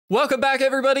Welcome back,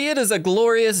 everybody. It is a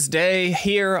glorious day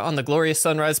here on the Glorious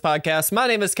Sunrise podcast. My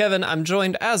name is Kevin. I'm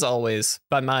joined, as always,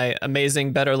 by my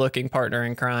amazing, better-looking partner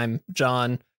in crime,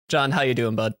 John. John, how you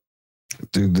doing, bud?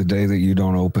 Dude, the day that you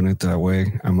don't open it that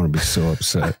way, I'm going to be so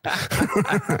upset.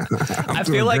 I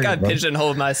feel like I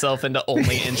pigeonholed myself into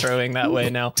only introing that way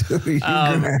now. Dude, you're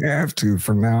going to have to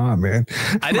from now on, man.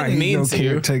 I didn't mean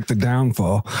to. Take the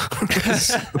downfall.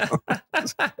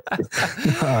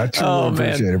 I truly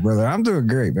appreciate it, brother. I'm doing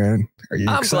great, man. Are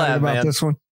you excited about this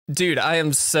one? Dude, I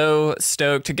am so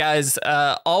stoked. Guys,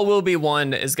 All Will Be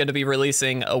One is going to be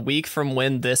releasing a week from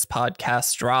when this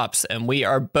podcast drops, and we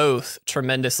are both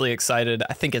tremendously excited.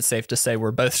 I think it's safe to say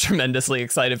we're both tremendously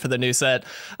excited for the new set.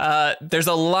 There's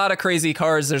a lot of crazy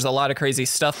cards. There's a lot of crazy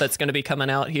stuff that's going to be coming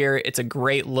out here. It's a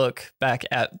great look back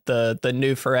at the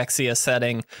new Phyrexia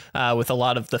setting with a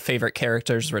lot of the favorite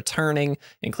characters returning,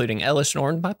 including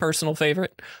Elishnorn, my personal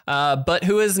favorite, but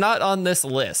who is not on this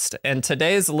list. And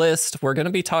today's list, we're going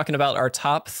to be talking about our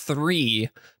top 3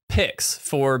 picks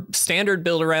for standard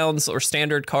build arounds or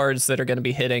standard cards that are going to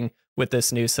be hitting with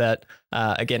this new set.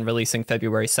 Again, releasing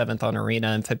February 7th on Arena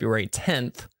and February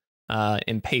 10th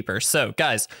in paper. So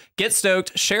guys, get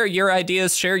stoked, share your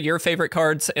ideas, share your favorite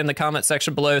cards in the comment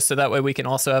section below. So that way we can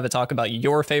also have a talk about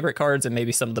your favorite cards and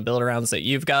maybe some of the build arounds that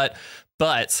you've got.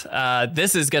 But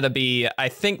this is going to be, I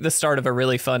think, the start of a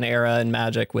really fun era in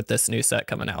Magic with this new set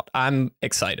coming out. I'm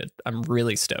excited. I'm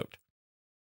really stoked.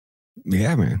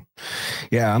 Yeah, man.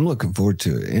 Yeah, I'm looking forward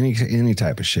to it. Any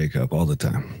type of shakeup all the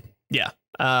time. Yeah.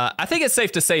 I think it's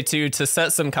safe to say, too, to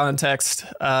set some context,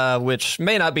 which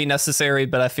may not be necessary,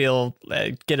 but I feel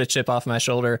get a chip off my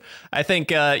shoulder. I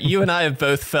think you and I have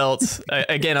both felt,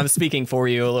 again, I'm speaking for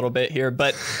you a little bit here,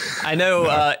 but I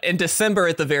know in December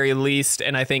at the very least,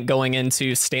 and I think going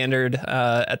into standard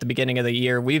at the beginning of the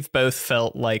year, we've both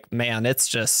felt like, man, it's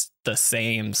just the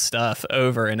same stuff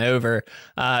over and over.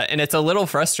 And it's a little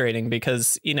frustrating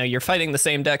because, you know, you're fighting the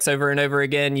same decks over and over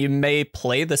again. You may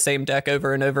play the same deck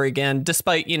over and over again,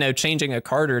 despite, you know, changing a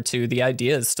card or two. The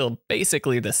idea is still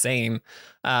basically the same.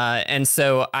 And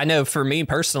so I know for me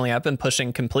personally, I've been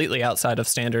pushing completely outside of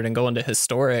standard and going to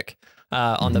historic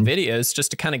on the videos just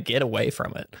to kind of get away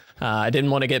from it. I didn't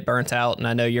want to get burnt out. And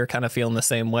I know you're kind of feeling the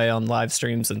same way on live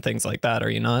streams and things like that. Are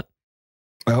you not?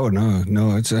 Oh,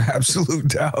 no, it's an absolute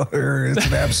dollar. It's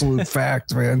an absolute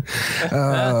fact, man.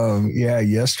 Yeah,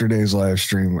 yesterday's live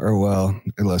stream, or well,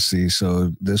 let's see.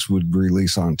 So this would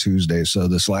release on Tuesday. So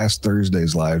this last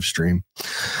Thursday's live stream,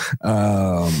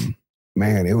 man,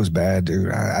 it was bad,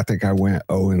 dude. I think I went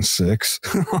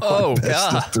 0-6. Oh,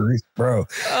 God. 3, bro.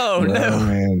 Oh, no,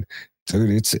 man.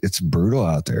 Dude, it's brutal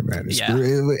out there, man.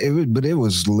 But it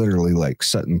was literally like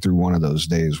sitting through one of those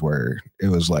days where it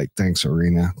was like, thanks,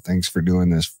 Arena. Thanks for doing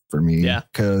this for me. Yeah.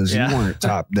 Because you weren't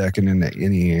top decking into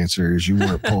any answers. You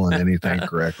weren't pulling anything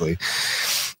correctly.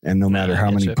 And no matter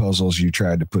how many puzzles you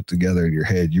tried to put together in your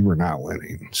head, you were not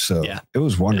winning. So it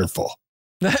was wonderful.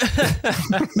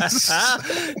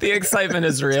 The excitement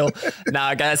is real.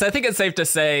 Nah, guys, I think it's safe to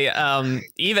say,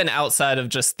 even outside of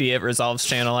just the It Resolves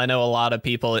channel, I know a lot of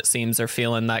people, it seems, are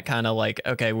feeling that kind of like,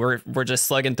 okay, we're just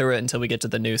slugging through it until we get to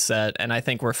the new set. And I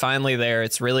think we're finally there.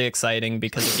 It's really exciting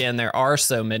because, again, there are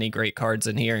so many great cards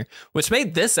in here, which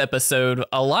made this episode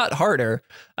a lot harder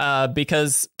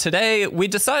because today we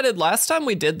decided, last time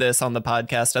we did this on the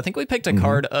podcast, I think we picked a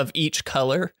card of each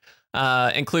color,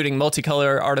 including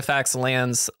multicolor, artifacts,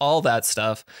 lands, all that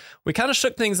stuff. We kind of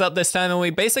shook things up this time and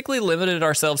we basically limited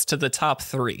ourselves to the top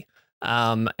 3.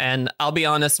 And I'll be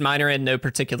honest, mine are in no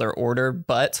particular order,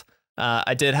 but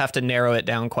I did have to narrow it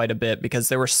down quite a bit because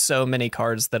there were so many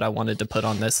cards that I wanted to put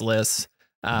on this list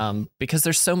because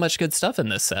there's so much good stuff in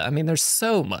this set. I mean, there's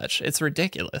so much. It's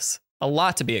ridiculous. A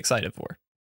lot to be excited for.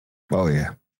 Oh,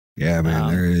 yeah. Yeah, man,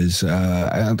 there is.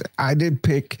 I did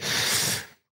pick...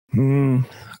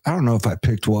 I don't know if I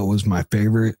picked what was my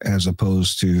favorite as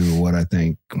opposed to what I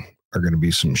think are going to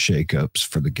be some shakeups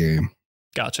for the game.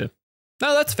 Gotcha.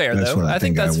 No, that's fair, though. I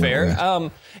think that's fair.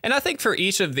 And I think for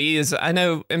each of these, I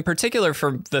know in particular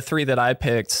for the 3 that I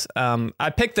picked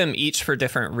them each for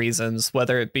different reasons,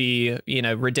 whether it be, you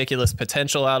know, ridiculous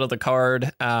potential out of the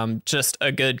card, just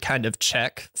a good kind of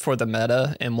check for the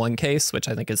meta in one case, which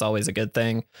I think is always a good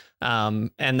thing. And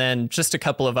then just a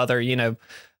couple of other, you know,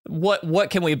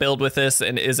 what can we build with this,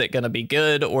 and is it going to be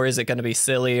good or is it going to be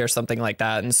silly or something like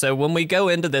that? And so when we go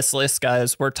into this list,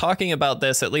 guys, we're talking about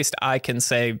this, at least I can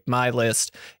say my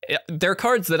list. They're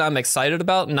cards that I'm excited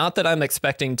about, not that I'm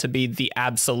expecting to be the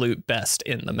absolute best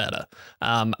in the meta.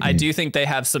 I do think they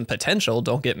have some potential,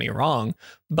 don't get me wrong,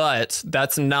 but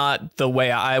that's not the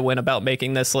way I went about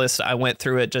making this list. I went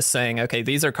through it just saying, okay,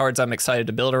 these are cards I'm excited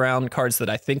to build around, cards that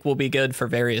I think will be good for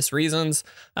various reasons,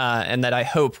 and that I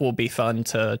hope will be fun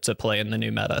to play in the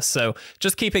new meta. So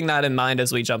just keeping that in mind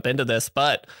as we jump into this.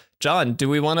 But John, do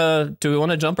we want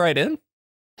to jump right in?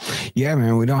 Yeah,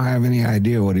 man, we don't have any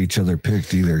idea what each other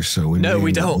picked either, so we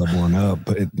don't leveling up,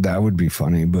 but that would be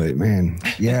funny. But man,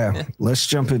 yeah, let's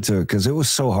jump into it because it was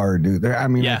so hard, dude. I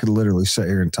could literally sit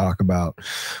here and talk about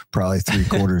probably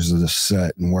 3/4 of the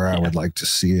set and where I would like to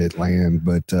see it land,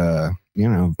 but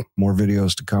more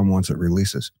videos to come once it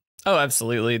releases. Oh,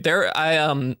 absolutely. Do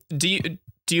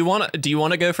you want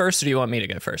to go first, or do you want me to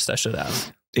go first? I should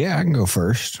ask. Yeah, I can go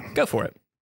first. Go for it.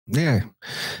 Yeah.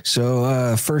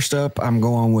 So first up, I'm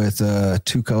going with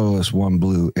 2 colorless, 1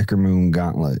 blue Ickermoon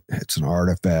Gauntlet. It's an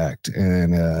artifact,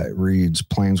 and it reads: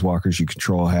 Planeswalkers you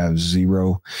control have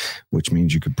 0, which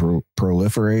means you could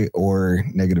proliferate, or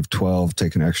 -12,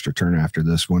 take an extra turn after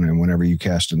this one. And whenever you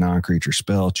cast a non-creature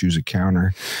spell, choose a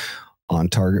counter on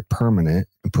target permanent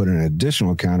and put an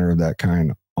additional counter of that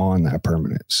kind on that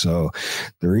permanent. So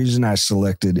the reason I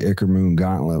selected Ickermoon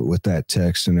Gauntlet with that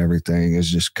text and everything is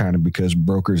just kind of because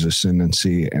Broker's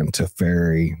Ascendancy and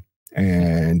Teferi,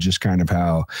 and just kind of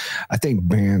how I think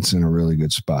Bant's in a really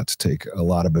good spot to take a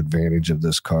lot of advantage of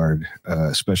this card,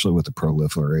 especially with the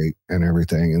proliferate and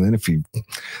everything. And then if you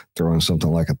throw in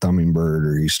something like a Thumbing Bird,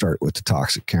 or you start with the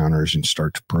toxic counters and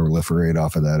start to proliferate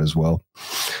off of that as well.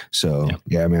 So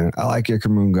yeah, man, I like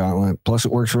Ickermoon Gauntlet. Plus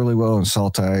it works really well in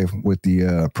Sultai with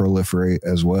the proliferate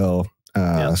as well.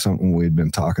 Something we've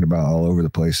been talking about all over the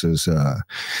place is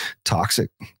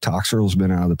Toxrill's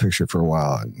been out of the picture for a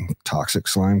while, and toxic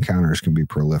slime counters can be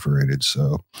proliferated.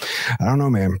 So I don't know,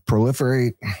 man.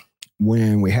 Proliferate,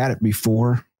 when we had it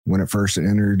before, when it first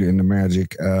entered into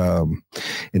Magic,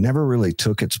 it never really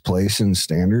took its place in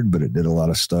Standard, but it did a lot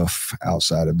of stuff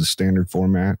outside of the Standard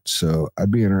format. So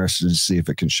I'd be interested to see if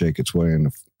it can shake its way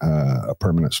into a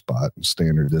permanent spot in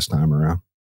Standard this time around.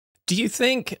 Do you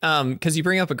think, because you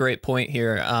bring up a great point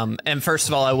here, and first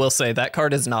of all, I will say that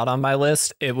card is not on my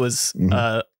list. It was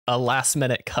a last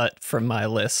minute cut from my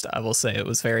list. I will say it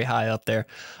was very high up there.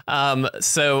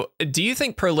 So do you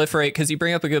think proliferate, because you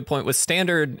bring up a good point, with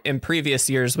Standard in previous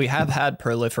years, we have had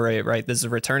proliferate, right? This is a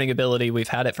returning ability. We've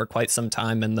had it for quite some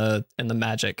time in the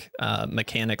Magic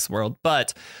mechanics world.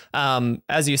 But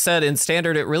as you said, in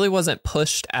Standard, it really wasn't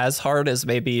pushed as hard as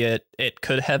maybe it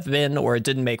could have been, or it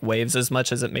didn't make waves as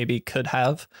much as it maybe could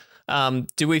have.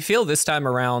 Do we feel this time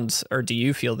around, or do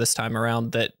you feel this time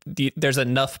around, that there's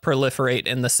enough proliferate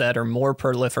in the set, or more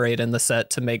proliferate in the set,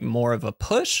 to make more of a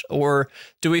push? Or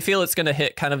do we feel it's going to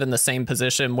hit kind of in the same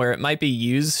position where it might be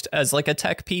used as like a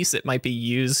tech piece? It might be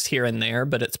used here and there,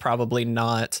 but it's probably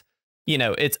not,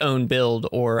 its own build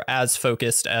or as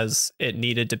focused as it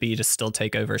needed to be to still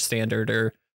take over Standard,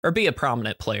 or be a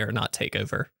prominent player, not take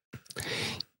over.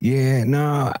 Yeah,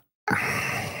 no.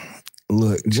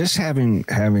 Look, just having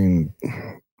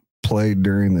played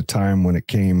during the time when it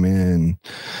came in,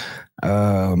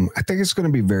 I think it's going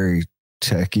to be very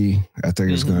techy. I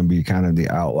think it's going to be kind of the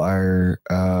outlier.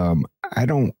 I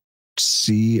don't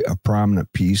see a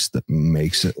prominent piece that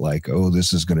makes it like, oh,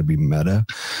 this is going to be meta.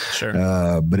 Sure.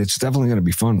 But it's definitely going to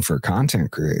be fun for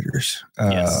content creators.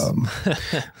 Yes.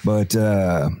 But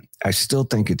I still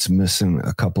think it's missing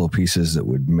a couple of pieces that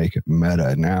would make it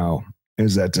meta. Now,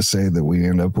 is that to say that we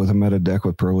end up with a meta deck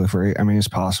with proliferate? I mean, it's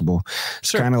possible.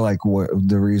 It's kind of like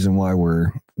the reason why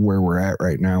we're where we're at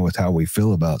right now with how we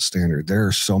feel about Standard. There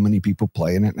are so many people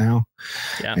playing it now,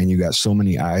 and you got so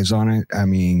many eyes on it. I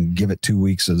mean, give it 2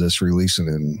 weeks of this releasing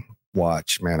and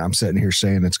watch, man. I'm sitting here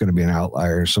saying it's going to be an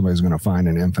outlier. Somebody's going to find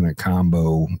an infinite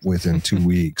combo within 2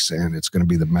 weeks, and it's going to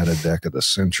be the meta deck of the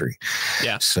century.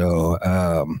 Yeah. So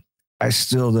I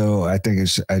still, though, I think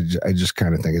I just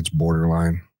kind of think it's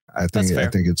borderline. I think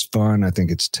it's fun. I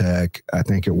think it's tech. I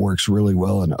think it works really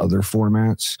well in other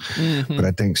formats, but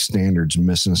I think Standard's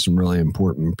missing some really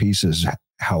important pieces.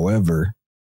 However,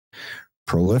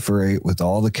 proliferate with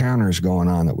all the counters going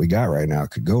on that we got right now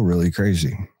could go really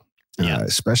crazy.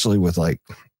 Especially with like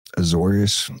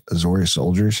Azorius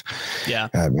soldiers. Yeah,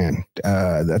 man,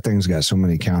 that thing's got so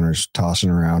many counters tossing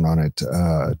around on it.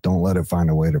 Don't let it find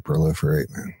a way to proliferate,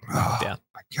 man. Oh, yeah.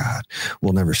 My God,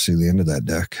 we'll never see the end of that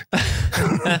deck.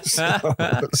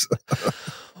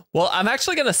 Well, I'm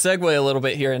actually going to segue a little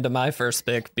bit here into my first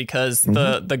pick because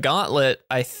the gauntlet,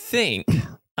 I think,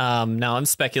 now I'm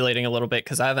speculating a little bit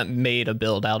because I haven't made a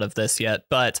build out of this yet,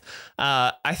 but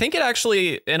I think it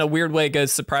actually, in a weird way,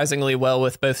 goes surprisingly well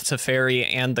with both Teferi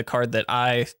and the card that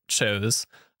I chose,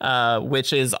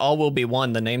 which is All Will Be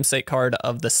One, the namesake card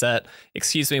of the set.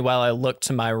 Excuse me while I look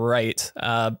to my right,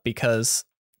 because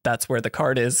that's where the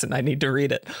card is and I need to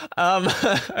read it.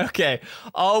 Okay,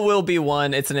 All Will Be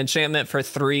One. It's an enchantment for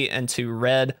 3 and 2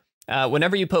 red.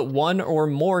 Whenever you put 1 or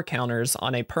more counters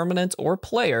on a permanent or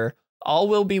player, All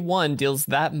Will Be One deals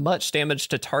that much damage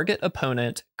to target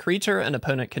opponent, creature an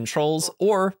opponent controls,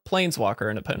 or planeswalker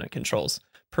an opponent controls.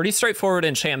 Pretty straightforward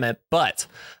enchantment, but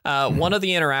one of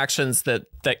the interactions that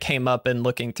came up in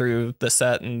looking through the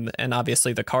set and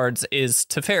obviously the cards is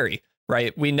Teferi.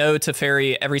 Right, we know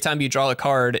Teferi, every time you draw a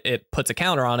card, it puts a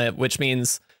counter on it, which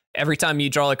means every time you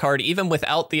draw a card, even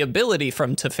without the ability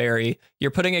from Teferi, you're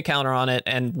putting a counter on it,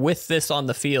 and with this on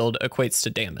the field equates to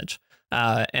damage.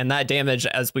 And that damage,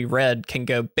 as we read, can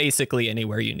go basically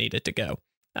anywhere you need it to go.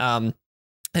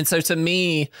 And so to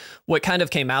me, what kind of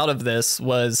came out of this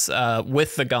was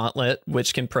with the gauntlet,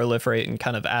 which can proliferate and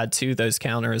kind of add to those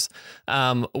counters.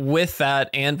 With that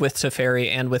and with Teferi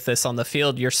and with this on the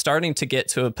field, you're starting to get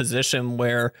to a position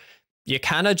where you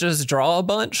kind of just draw a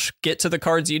bunch, get to the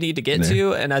cards you need to get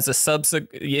to, and as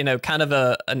a kind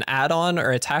of an add-on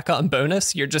or attack on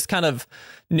bonus, you're just kind of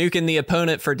nuking the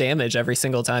opponent for damage every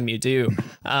single time you do.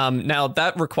 Now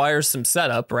that requires some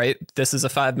setup, right? This is a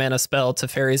 5-mana spell.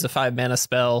 Teferi's a 5-mana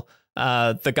spell.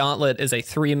 The Gauntlet is a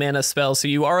 3-mana spell, so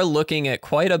you are looking at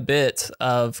quite a bit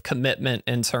of commitment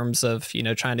in terms of,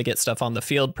 trying to get stuff on the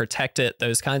field, protect it,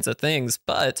 those kinds of things.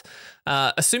 But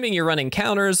assuming you're running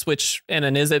counters, which in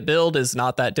an Is It build is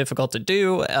not that difficult to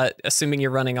do, assuming you're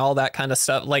running all that kind of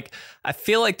stuff, like I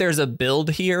feel like there's a build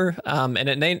here, and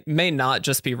it may not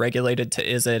just be regulated to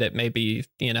Is It may be,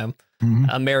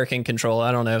 American control,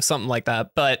 I don't know, something like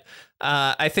that. But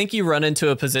I think you run into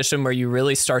a position where you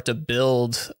really start to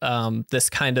build this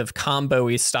kind of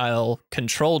combo-y style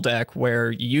control deck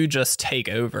where you just take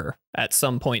over at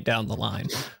some point down the line.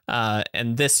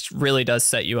 And this really does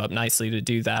set you up nicely to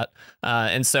do that.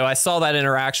 And so I saw that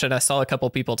interaction. I saw a couple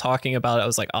people talking about it. I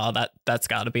was like, oh, that's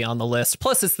got to be on the list.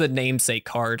 Plus it's the namesake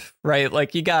card, right?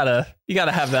 Like you gotta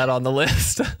have that on the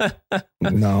list.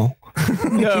 No.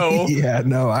 No. Yeah,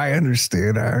 no, I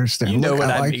understand. You know what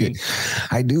I mean.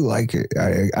 I do like it.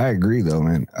 I agree though,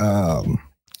 man.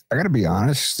 I gotta be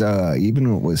honest,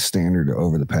 even with standard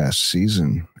over the past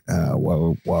season,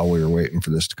 while we were waiting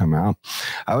for this to come out,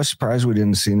 I was surprised we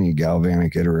didn't see any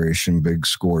Galvanic Iteration, big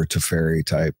score Teferi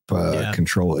type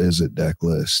control Is It deck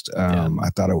list. I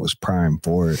thought it was prime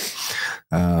for it.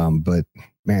 But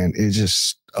man, it's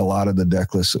just a lot of the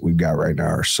deck lists that we've got right now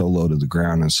are so low to the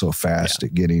ground and so fast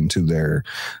at getting to their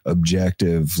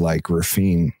objective, like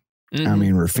Rafine. I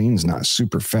mean, Rafine's not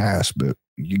super fast, but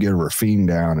you get a Rafine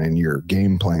down and your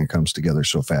game plan comes together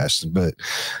so fast. But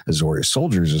Azorius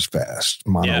Soldiers is fast.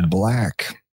 Mono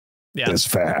Black is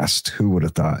fast. Who would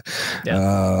have thought?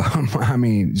 I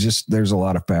mean, just there's a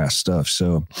lot of fast stuff.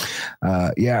 So,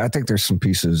 I think there's some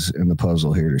pieces in the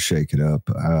puzzle here to shake it up.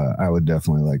 I would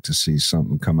definitely like to see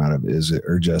something come out of Is It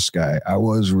or Jeskai. I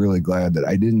was really glad that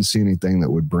I didn't see anything that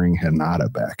would bring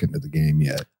Hinata back into the game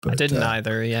yet. But, I didn't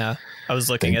either. Yeah, I was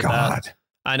looking at God. that.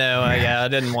 I know. I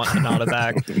didn't want Hinata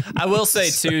back. I will say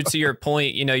too, to your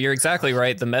point, you're exactly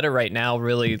right. The meta right now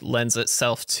really lends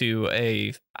itself to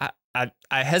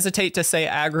I hesitate to say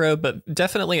aggro, but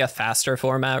definitely a faster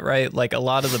format, right? Like a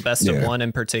lot of the best of one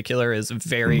in particular is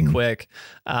very quick.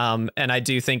 And I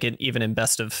do think even in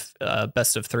best of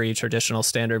 3 traditional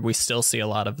standard, we still see a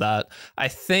lot of that. I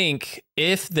think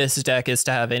if this deck is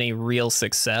to have any real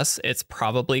success, it's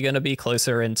probably going to be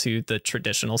closer into the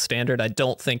traditional standard. I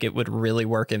don't think it would really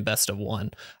work in best of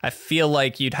 1. I feel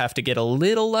like you'd have to get a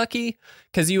little lucky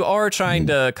because you are trying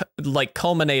to like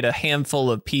culminate a handful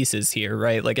of pieces here,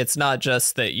 right? Like it's not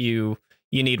just that you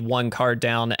need one card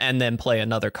down and then play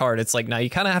another card. It's like now you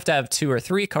kind of have to have 2 or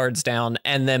 3 cards down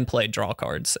and then play draw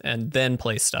cards and then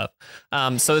play stuff.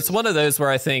 So it's one of those where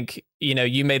I think,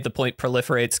 you made the point,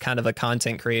 proliferates kind of a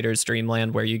content creator's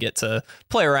dreamland where you get to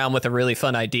play around with a really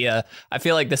fun idea. I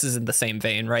feel like this is in the same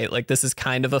vein, right? Like this is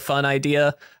kind of a fun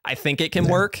idea. I think it can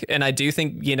work. And I do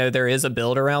think, there is a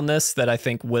build around this that I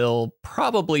think will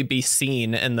probably be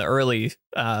seen in the early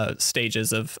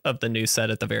stages of the new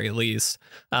set at the very least.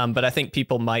 But I think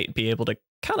people might be able to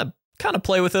kind of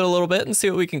play with it a little bit and see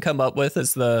what we can come up with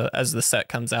as the set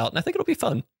comes out. And I think it'll be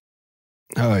fun.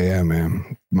 Oh yeah,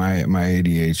 man. My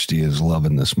ADHD is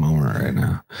loving this moment right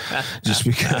now. Just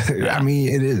because I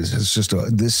mean it is. It's just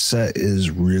this set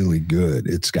is really good.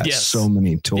 It's got so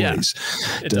many toys.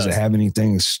 Yeah, does it have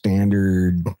anything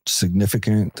standard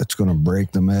significant that's going to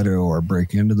break the meta or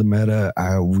break into the meta?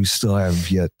 We still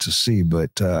have yet to see,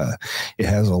 but it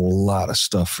has a lot of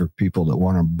stuff for people that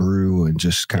want to brew and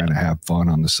just kind of have fun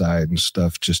on the side and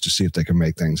stuff just to see if they can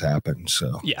make things happen.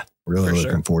 So yeah, really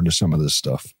looking forward to some of this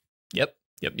stuff. Yep.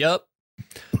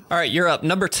 All right, you're up.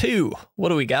 Number 2. What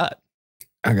do we got?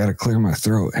 I got to clear my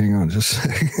throat. Hang on just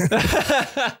a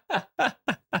second.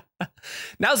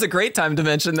 Now's a great time to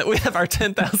mention that we have our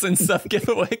 10,000 sub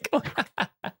giveaway.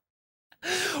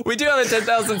 We do have a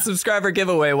 10,000 subscriber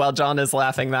giveaway while John is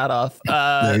laughing that off.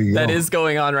 That is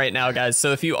going on right now, guys.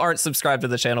 So if you aren't subscribed to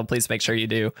the channel, please make sure you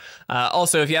do.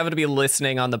 Also, if you happen to be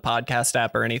listening on the podcast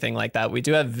app or anything like that, we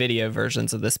do have video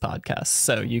versions of this podcast.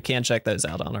 So you can check those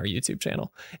out on our YouTube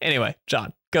channel. Anyway,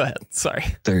 John, go ahead. Sorry.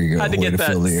 There you go. Had to get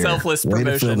that selfless promotion.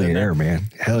 Way to fill the air, man.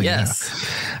 Hell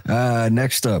yes. Yeah.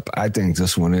 Next up, I think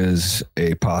this one is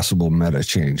a possible meta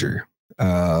changer.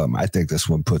 I think this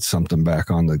one puts something back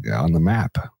on the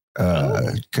map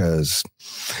because,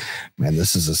 man,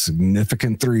 this is a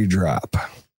significant 3-drop.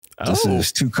 This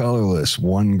is 2 colorless,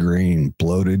 1 green,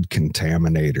 bloated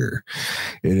contaminator.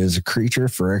 It is a creature,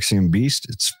 Phyrexian beast.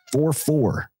 It's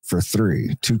 4/4 for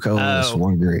 3, 2 colorless,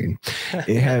 1 green.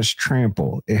 It has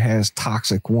trample. It has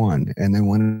toxic 1, and then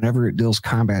whenever it deals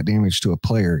combat damage to a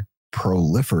player,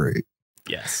 proliferate.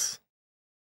 Yes.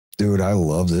 Dude, I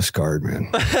love this card,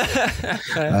 man.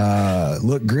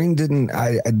 Look, green didn't,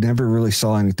 I never really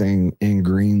saw anything in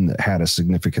green that had a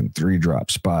significant 3-drop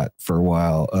spot for a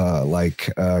while, like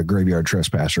Graveyard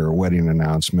Trespasser or Wedding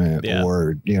Announcement,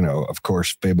 or, you know, of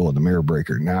course, Fable of the Mirror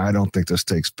Breaker. Now, I don't think this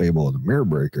takes Fable of the Mirror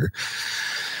Breaker,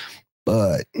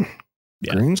 but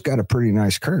green's got a pretty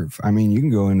nice curve. I mean, you can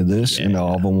go into this, into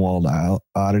Alvenwald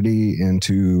Oddity,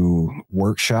 into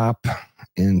Workshop,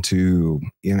 into,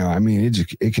 you know, I mean,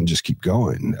 it can just keep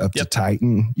going up to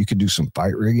Titan. You could do some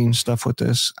fight rigging stuff with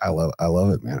this. I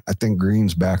love it, man. I think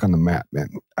green's back on the map, man.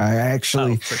 I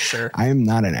actually, for sure. I am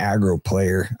not an aggro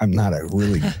player. I'm not a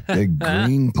really big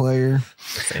green player.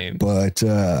 Same. But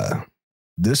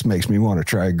this makes me want to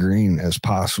try green as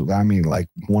possible. I mean, like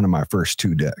one of my first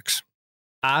 2 decks.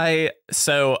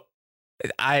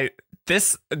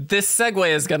 This segue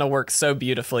is going to work so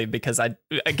beautifully because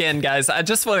again, guys, I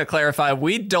just want to clarify,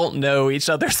 we don't know each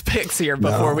other's picks here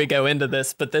before we go into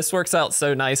this, but this works out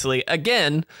so nicely.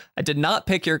 Again, I did not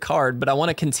pick your card, but I want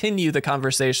to continue the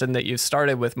conversation that you've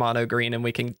started with mono green, and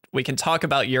we can talk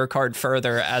about your card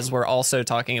further as we're also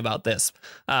talking about this.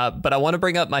 But I want to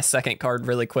bring up my second card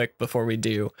really quick before we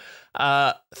do.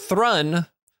 Thrun,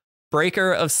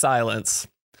 Breaker of Silence.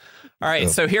 All right,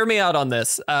 so hear me out on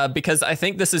this because I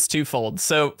think this is twofold.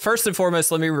 So first and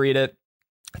foremost, let me read it.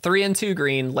 3 and 2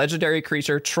 green, legendary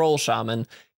creature, Troll Shaman,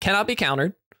 cannot be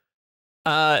countered.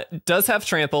 Does have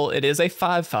trample. It is a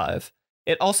 5/5.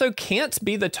 It also can't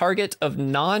be the target of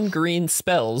non-green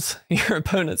spells your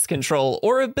opponents control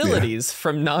or abilities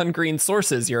from non-green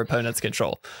sources your opponents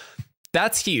control.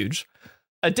 That's huge.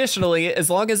 Additionally,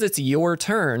 as long as it's your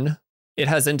turn, it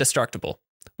has indestructible,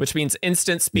 which means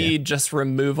instant speed, just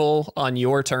removal on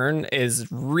your turn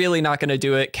is really not going to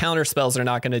do it. Counter spells are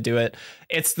not going to do it.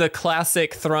 It's the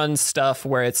classic Thrun stuff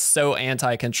where it's so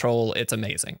anti-control. It's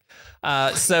amazing.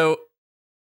 So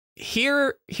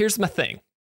here's my thing.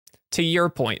 To your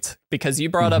point, because you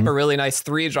brought up a really nice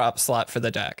 3-drop slot for the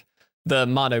deck, the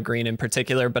mono green in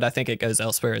particular, but I think it goes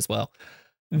elsewhere as well.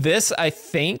 This, I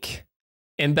think,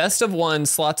 in best of 1,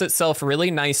 slots itself really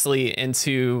nicely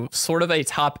into sort of a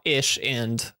top-ish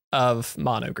end of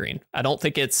mono green. I don't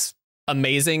think it's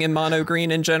amazing in mono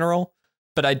green in general,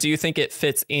 but I do think it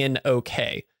fits in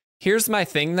okay. Here's my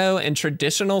thing, though. In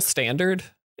traditional standard,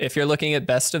 if you're looking at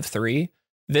best of 3,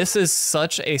 this is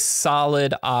such a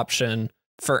solid option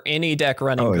for any deck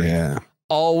running green.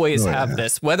 Always have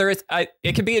this, whether it's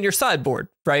it can be in your sideboard,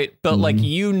 right? But like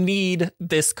you need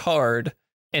this card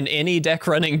in any deck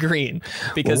running green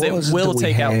because it will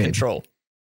take out control.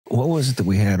 What was it that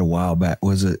we had a while back?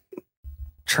 Was it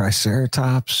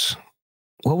Triceratops?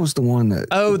 What was the one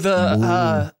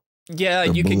that?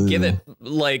 You can give it,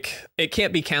 like, it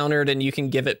can't be countered and you can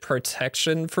give it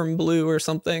protection from blue or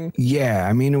something. Yeah,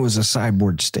 I mean, it was a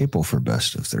sideboard staple for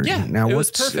best of 3. Yeah, now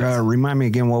what's remind me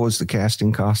again, what was the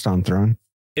casting cost on Throne?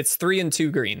 It's 3 and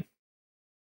 2 green.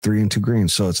 3 and 2 green,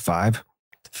 so it's 5.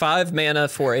 5 mana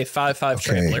for a 5/5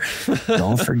 trampler.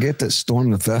 Don't forget that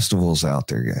Storm the Festival's out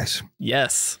there, guys.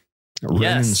 Yes.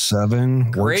 Ren and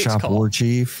 7, Great Workshop call. War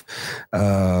Chief,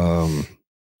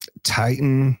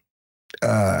 Titan.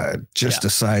 Just a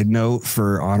side note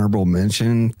for honorable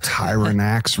mention,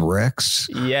 Tyrannax Rex.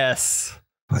 Yes.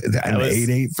 An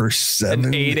 8/8 for 7.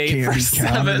 An 8/8 for 7.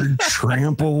 Countered,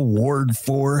 trample, ward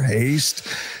 4, haste,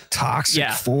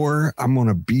 toxic 4. I'm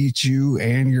gonna beat you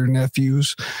and your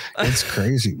nephews. It's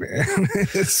crazy, man.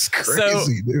 It's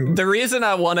crazy, so, dude. The reason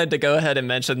I wanted to go ahead and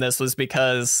mention this was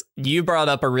because you brought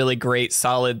up a really great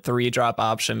solid 3-drop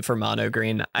option for mono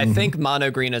green. I think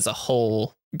mono green as a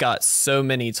whole got so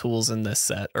many tools in this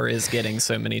set, or is getting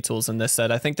so many tools in this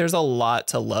set. I think there's a lot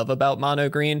to love about mono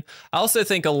green. I also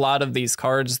think a lot of these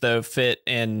cards, though, fit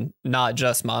in not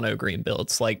just mono green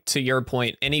builds. Like, to your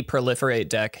point, any proliferate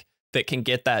deck that can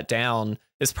get that down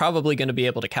is probably going to be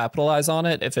able to capitalize on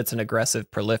it if it's an aggressive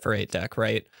proliferate deck,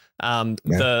 right?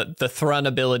 The Thrun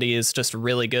ability is just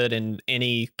really good in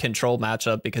any control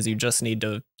matchup because you just need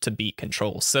to beat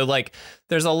control. So like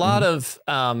there's a lot of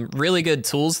really good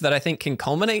tools that I think can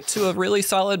culminate to a really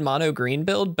solid mono green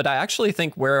build. But I actually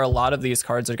think where a lot of these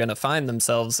cards are going to find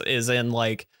themselves is in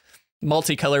like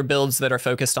multicolor builds that are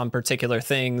focused on particular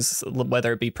things,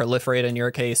 whether it be proliferate in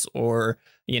your case or,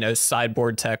 you know,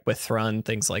 sideboard tech with Thrun,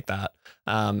 things like that.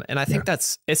 And I think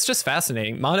it's just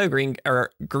fascinating. Mono green,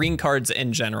 or green cards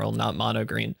in general, not mono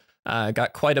green,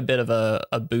 got quite a bit of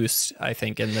a boost, I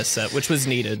think, in this set, which was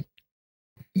needed.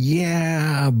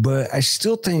 Yeah, but I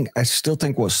still think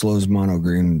what slows mono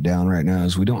green down right now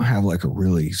is we don't have like a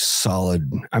really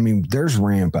solid. I mean, there's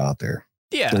ramp out there.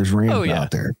 Yeah, there's ramp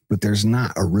out there, but there's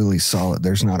not a really solid.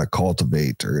 There's not a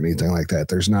cultivate or anything like that.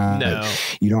 There's not. No.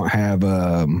 You don't have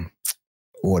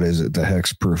what is it? The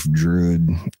hexproof druid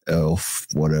elf,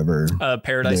 whatever.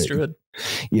 Paradise druid.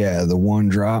 Yeah, the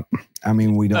 1-drop. I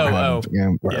mean, we don't have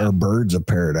or birds of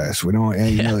paradise. We don't,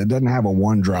 and, you know, it doesn't have a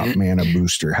 1-drop mana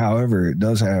booster. However, it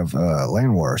does have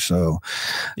land war, so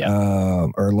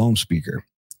or loam speaker.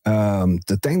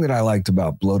 The thing that I liked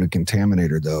about bloated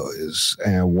contaminator though is,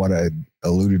 and what I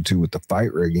alluded to with the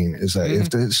fight rigging, is that if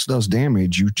this does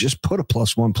damage, you just put a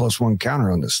 +1/+1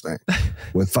 counter on this thing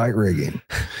with fight rigging.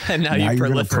 And now you're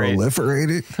going to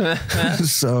proliferate it.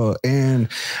 So, and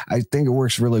I think it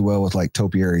works really well with like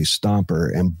Topiary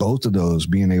Stomper, and both of those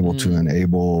being able to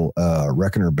enable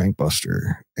Reckoner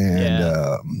Bankbuster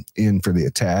and in for the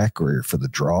attack or for the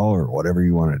draw or whatever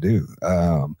you want to do.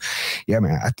 Yeah,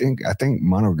 man, I think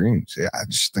mono greens. Yeah, I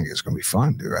just think it's going to be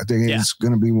fun, dude. I think it's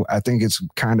going to be. I think it's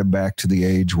kind of back to the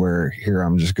age where here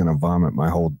I'm just going to vomit my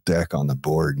whole deck on the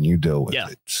board and you deal with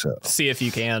it. So see if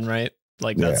you can, right?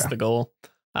 Like that's the goal.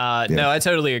 No, I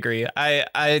totally agree.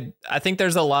 I think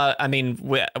there's a lot. I mean,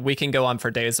 we can go on for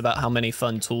days about how many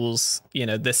fun tools, you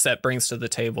know, this set brings to the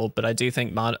table, but I do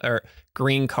think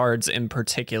green cards in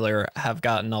particular have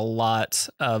gotten a lot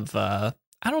of,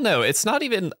 I don't know. It's not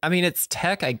even, I mean, it's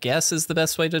tech, I guess, is the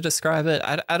best way to describe it.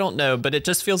 I don't know, but it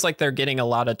just feels like they're getting a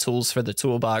lot of tools for the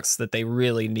toolbox that they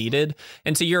really needed.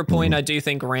 And to your point, I do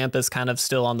think ramp is kind of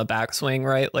still on the backswing,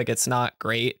 right? Like it's not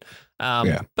great.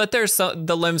 But there's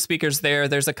the loam speakers there.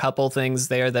 There's a couple things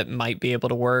there that might be able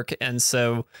to work. And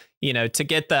so, you know, to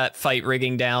get that fight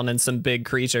rigging down and some big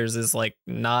creatures is like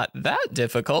not that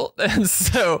difficult. And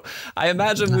so I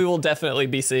imagine we will definitely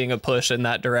be seeing a push in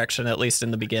that direction, at least in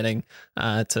the beginning,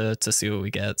 to see what we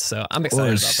get. So I'm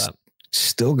excited about that.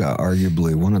 Still got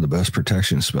arguably one of the best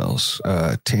protection spells.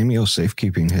 Tameo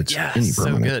Safekeeping hits any permanent.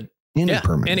 So good.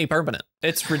 Any permanent.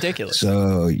 It's ridiculous.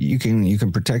 So you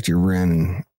can protect your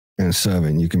Wrenn and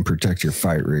 7. You can protect your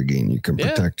fight rigging. You can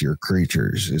protect your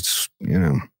creatures. It's, you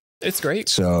know, it's great.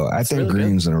 So I think really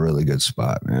green's in a really good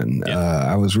spot, man.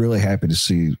 I was really happy to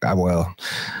see. I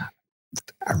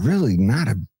really not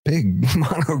a big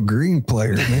mono green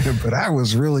player, man, but I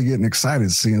was really getting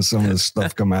excited seeing some of this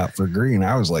stuff come out for green.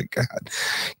 I was like, God,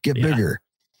 get bigger.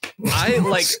 I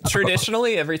like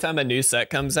traditionally every time a new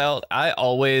set comes out, I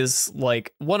always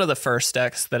like one of the first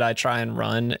decks that I try and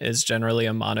run is generally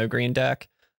a mono green deck.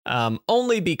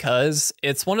 Only because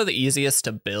it's one of the easiest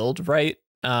to build, right?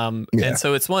 And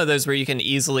so it's one of those where you can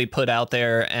easily put out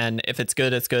there, and if it's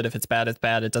good, it's good. If it's bad, it's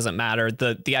bad. It doesn't matter.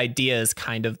 The idea is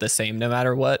kind of the same no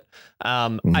matter what.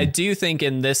 I do think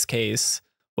in this case,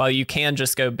 while you can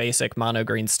just go basic mono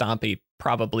green stompy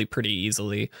probably pretty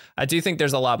easily, I do think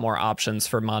there's a lot more options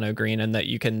for mono green, and that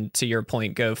you can, to your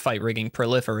point, go fight rigging,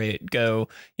 proliferate, go,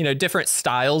 you know, different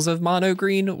styles of mono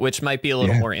green, which might be a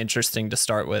little more interesting to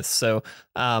start with. So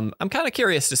I'm kind of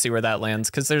curious to see where that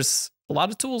lands, because there's a lot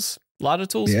of tools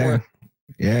for it.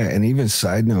 Yeah. And even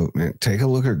side note, man, take a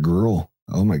look at Gruul.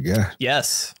 Oh my God.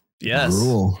 Yes.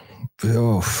 Gruul.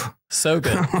 Oh. So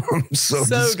good. I'm so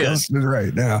disgusted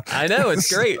right now. I know, it's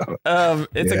great.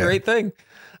 It's a great thing.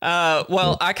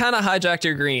 Well, I kind of hijacked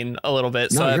your green a little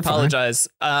bit, so I apologize.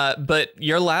 But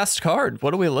your last card,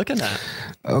 what are we looking at?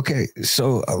 Okay,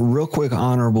 so a real quick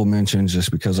honorable mention,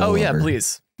 just because.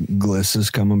 Please. Gliss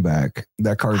is coming back.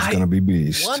 That card's going to be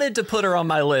beast. Wanted to put her on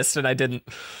my list, and I didn't.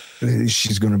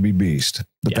 She's going to be beast,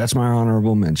 but that's my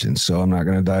honorable mention. So I'm not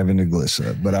going to dive into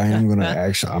Glissa, but I am going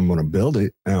to I'm going to build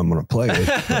it and I'm going to play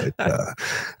it. But,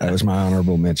 that was my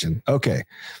honorable mention. Okay.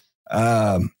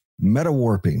 Meta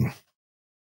Warping.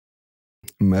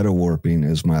 Meta Warping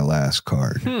is my last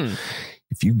card.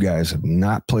 If you guys have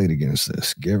not played against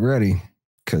this, get ready,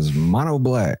 because Mono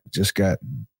Black just got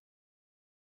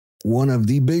one of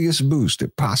the biggest boosts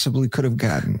it possibly could have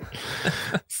gotten.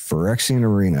 Phyrexian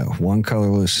Arena, 1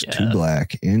 colorless, 2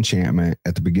 black, enchantment.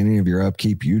 At the beginning of your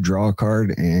upkeep, you draw a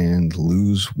card and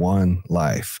lose 1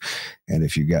 life. And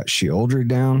if you got Sheoldred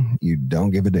down, you don't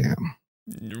give a damn.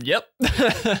 Yep.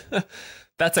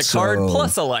 That's a card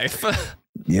plus a life.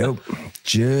 Yep.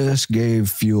 Just gave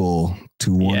fuel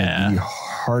to one of the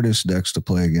hardest decks to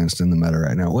play against in the meta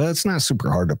right now. Well, it's not super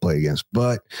hard to play against,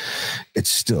 but it's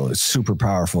super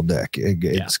powerful deck.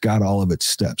 It's got all of its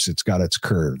steps. It's got its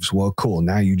curves. Well, cool.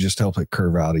 Now you just help it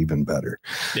curve out even better.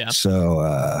 Yeah. So,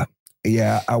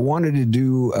 I wanted to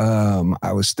do,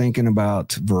 I was thinking about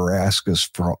Vraska's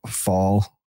Fall.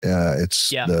 It's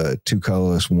the 2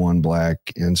 colorless, 1 black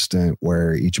instant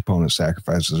where each opponent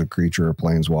sacrifices a creature or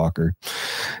planeswalker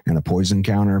and a poison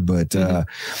counter. But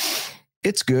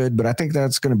it's good, but I think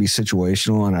that's going to be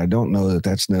situational, and I don't know that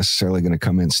that's necessarily going to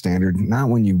come in standard. Not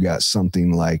when you've got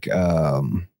something like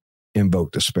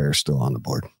Invoke Despair still on the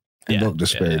board. Invoke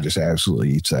Despair just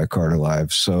absolutely eats that card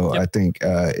alive. So I think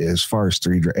as far as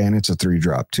 3 and it's a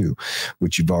 3-drop too,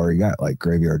 which you've already got like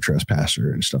Graveyard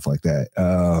Trespasser and stuff like that.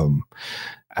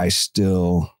 I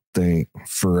still think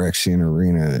Phyrexian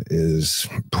Arena is,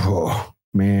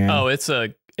 man. Oh, it's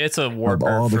a warper.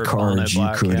 Of all the cards you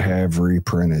could have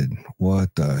reprinted,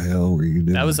 what the hell were you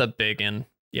doing? That was a big one.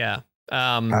 Yeah.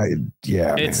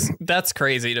 That's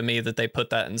crazy to me that they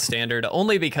put that in standard,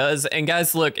 only because, and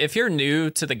guys, look, if you're new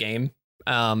to the game,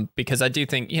 because I do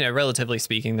think, relatively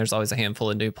speaking, there's always a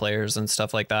handful of new players and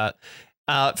stuff like that.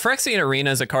 Phyrexian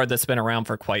Arena is a card that's been around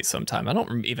for quite some time. I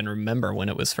don't even remember when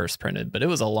it was first printed, but it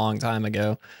was a long time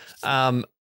ago.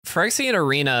 Phyrexian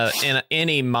Arena in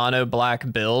any mono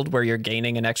black build where you're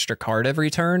gaining an extra card every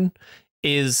turn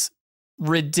is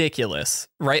ridiculous,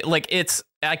 right? Like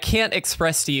I can't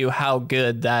express to you how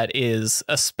good that is,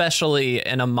 especially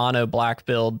in a mono black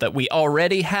build that we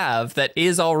already have that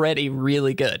is already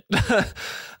really good.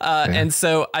 And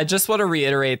so I just want to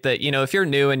reiterate that, if you're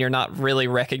new and you're not really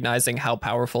recognizing how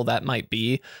powerful that might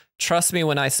be, trust me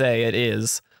when I say it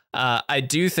is. I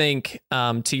do think,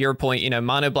 to your point,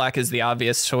 mono black is the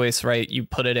obvious choice, right? You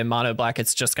put it in mono black,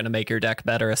 it's just going to make your deck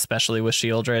better, especially with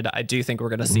Sheoldred. I do think we're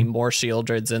going to see more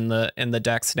Sheoldreds in the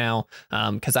decks now,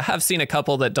 because I have seen a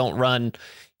couple that don't run,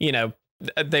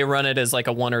 they run it as like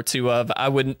a 1 or 2 of. I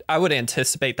would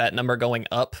anticipate that number going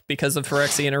up because of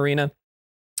Phyrexian Arena.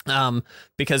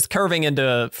 Because curving into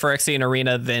Phyrexian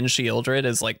Arena then Sheoldred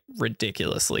is like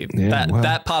ridiculously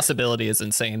that possibility is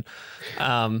insane.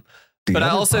 But I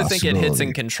also think it hits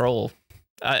in control,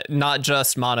 not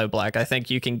just mono black. I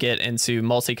think you can get into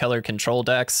multicolored control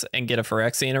decks and get a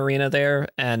Phyrexian Arena there,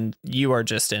 and you are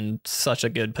just in such a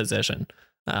good position.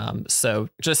 So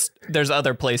just there's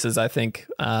other places I think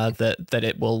that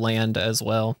it will land as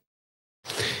well.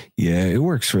 Yeah, it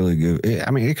works really good.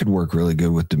 It could work really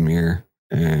good with Dimir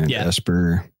and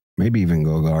Esper, maybe even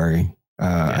Golgari.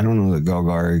 I don't know that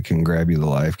Golgari can grab you the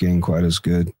life gain quite as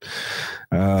good.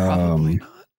 Probably not.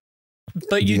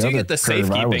 But you do get the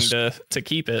safekeeping to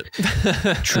keep it.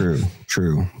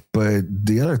 True. But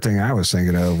the other thing I was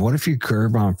thinking of, what if you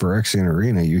curve on Phyrexian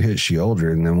Arena, you hit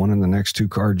Sheoldred, and then one of the next 2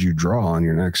 cards you draw on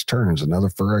your next turn is another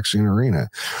Phyrexian Arena.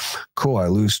 Cool, I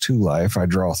lose 2 life. I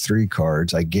draw 3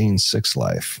 cards. I gain 6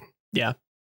 life. Yeah.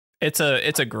 It's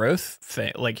a growth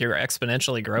thing. Like you're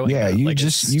exponentially growing. Yeah, you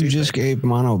just gave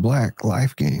mono black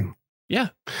life gain. Yeah.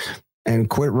 And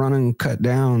quit running, cut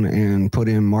down, and put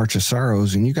in March of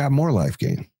Sorrows, and you got more life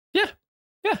gain. Yeah,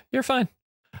 you're fine.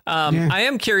 I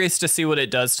am curious to see what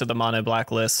it does to the mono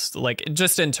black list, like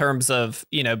just in terms of,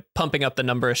 pumping up the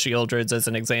number of Sheoldreds as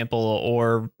an example,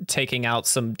 or taking out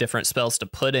some different spells to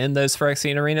put in those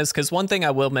Phyrexian Arenas. Because one thing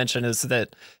I will mention is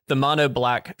that the mono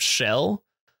black shell,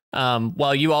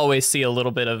 while you always see a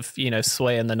little bit of,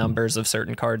 sway in the numbers of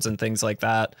certain cards and things like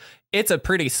that, it's a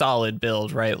pretty solid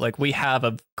build, right? Like we have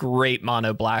a great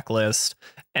mono blacklist,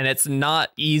 and it's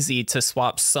not easy to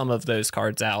swap some of those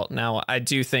cards out. Now, I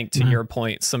do think, to your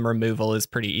point, some removal is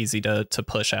pretty easy to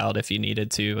push out if you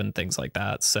needed to and things like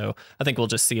that. So I think we'll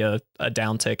just see a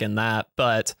downtick in that.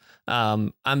 But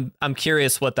I'm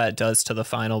curious what that does to the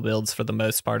final builds for the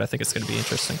most part. I think it's going to be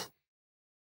interesting.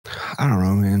 I don't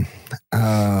know, man.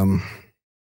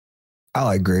 I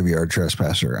like Graveyard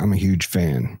Trespasser. I'm a huge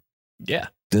fan. Yeah.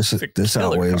 This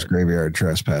outweighs card. Graveyard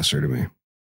Trespasser to me.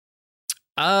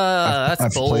 I've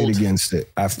played against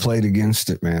it. I've played against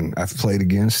it, man. I've played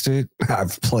against it.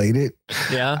 I've played it.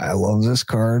 Yeah. I love this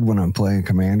card when I'm playing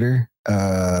Commander.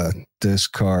 This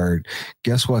card,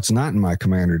 guess what's not in my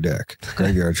Commander deck?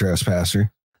 Graveyard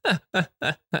Trespasser.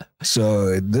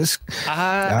 So this,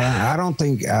 I don't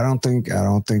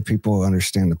think people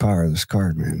understand the power of this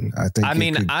card, man.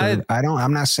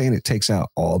 I'm not saying it takes out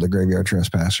all the Graveyard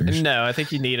Trespassers. No, I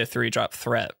think you need a 3-drop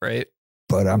threat, right?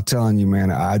 But I'm telling you,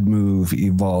 man, I'd move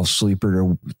Evolve Sleeper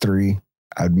to 3.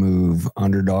 I'd move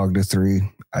Underdog to 3.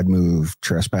 I'd move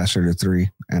Trespasser to 3,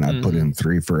 and I'd put in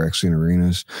 3 Phyrexian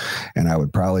Arenas, and I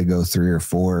would probably go 3 or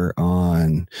 4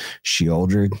 on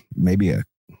Sheoldred, maybe a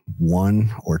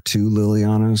 1 or 2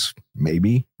 Lilianas,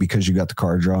 maybe, because you got the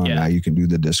card draw, and now you can do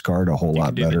the discard a whole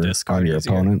lot better on your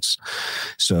opponents.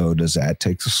 So does that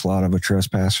take the slot of a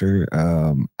Trespasser?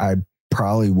 I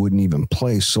probably wouldn't even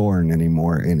play Sorin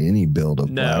anymore in any build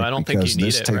of I don't think you need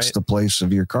this takes the place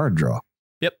of your card draw.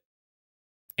 Yep.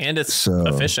 And it's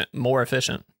more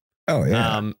efficient. Oh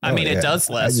yeah. It does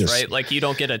less, right? Like you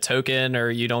don't get a token, or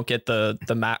you don't get the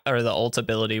or the ult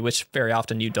ability, which very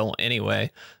often you don't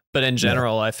anyway. But in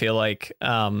general, I feel like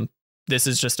this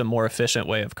is just a more efficient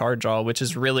way of card draw, which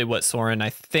is really what Sorin, I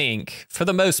think, for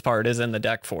the most part, is in the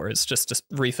deck for, is just to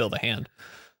refill the hand.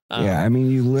 I mean,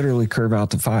 you literally curve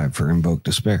out to 5 for Invoke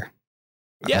Despair.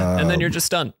 Yeah, and then you're just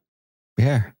done.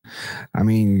 Yeah. I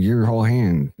mean, your whole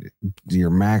hand, your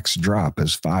max drop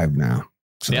is 5 now.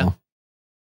 So,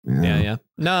 yeah.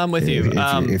 No, I'm with you.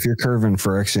 If you're curving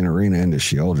Phyrexian Arena into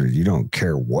Sheoldred, you don't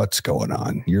care what's going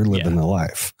on. You're living the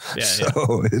life.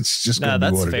 So it's just going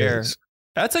to be what fair. It is.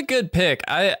 That's a good pick.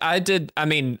 I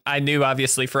knew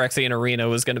obviously Phyrexian Arena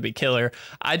was going to be killer.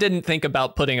 I didn't think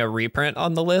about putting a reprint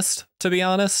on the list, to be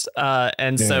honest.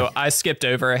 So I skipped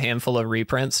over a handful of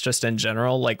reprints just in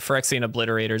general, like Phyrexian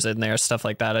Obliterators in there, stuff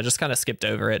like that. I just kind of skipped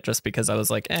over it just because I was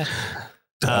like,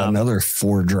 another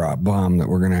 4-drop bomb that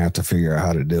we're going to have to figure out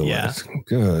how to deal with.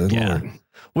 Good Lord.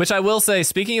 Which I will say,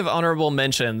 speaking of honorable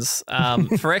mentions,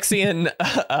 Phyrexian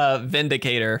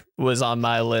Vindicator was on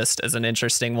my list as an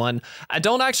interesting one. I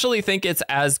don't actually think it's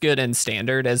as good in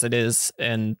Standard as it is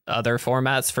in other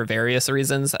formats for various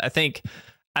reasons. I think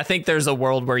there's a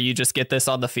world where you just get this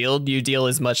on the field, you deal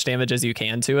as much damage as you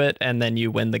can to it, and then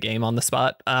you win the game on the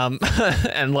spot.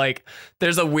 And like,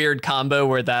 there's a weird combo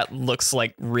where that looks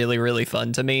like really, really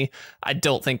fun to me. I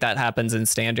don't think that happens in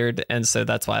Standard, and so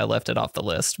that's why I left it off the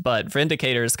list. But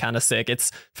Vindicator is kind of sick.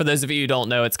 It's, for those of you who don't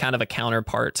know, it's kind of a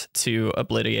counterpart to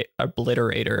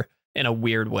Obliterator in a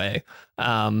weird way.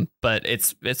 But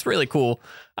it's really cool.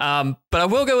 But I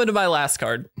will go into my last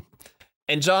card.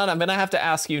 And John, I'm going to have to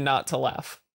ask you not to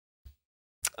laugh.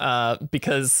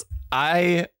 Because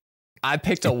I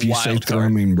picked a wild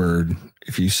card.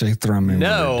 If you say Thrumming Bird.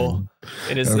 No,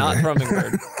 it is not Thrumming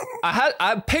Bird.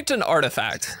 I picked an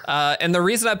artifact. And the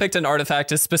reason I picked an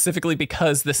artifact is specifically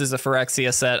because this is a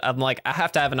Phyrexia set. I'm like, I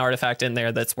have to have an artifact in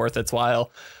there that's worth its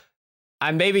while.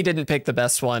 I maybe didn't pick the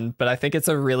best one, but I think it's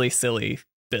a really silly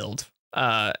build.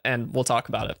 And we'll talk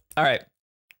about it. All right.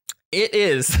 It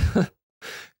is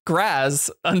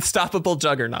Graz, Unstoppable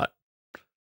Juggernaut.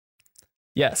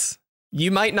 Yes, you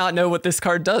might not know what this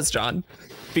card does, John,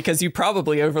 because you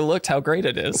probably overlooked how great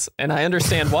it is. And I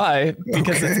understand why,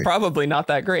 because it's probably not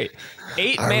that great.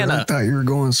 8 mana. I thought you were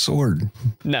going Sword.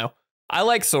 No, I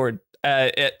like Sword.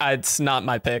 It's not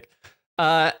my pick.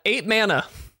 8 mana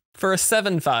for a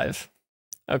 7/5.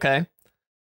 Okay.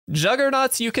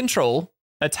 Juggernauts you control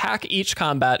attack each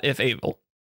combat if able.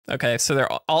 Okay, so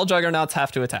all Juggernauts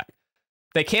have to attack.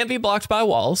 They can't be blocked by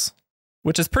walls,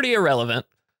 which is pretty irrelevant.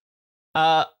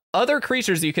 Other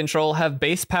creatures you control have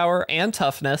base power and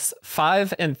toughness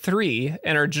 5 and 3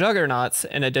 and are Juggernauts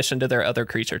in addition to their other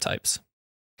creature types.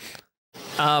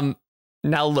 Now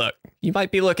look, you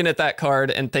might be looking at that card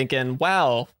and thinking,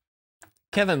 wow,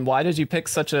 Kevin, why did you pick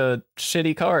such a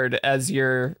shitty card as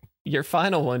your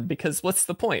final one? Because what's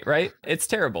the point, right? It's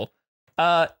terrible.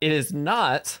 It is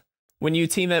not when you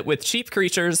team it with cheap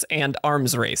creatures and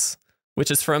Arms Race,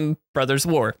 which is from Brothers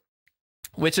War,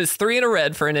 which is 3 and a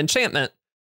red for an enchantment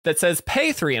that says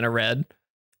pay 3 and a red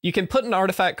You can put an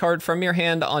artifact card from your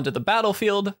hand onto the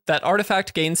battlefield. That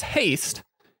artifact gains haste,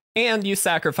 and you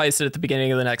sacrifice it at the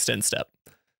beginning of the next end step.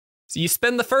 So you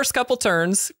spend the first couple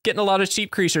turns getting a lot of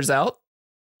cheap creatures out,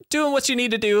 doing what you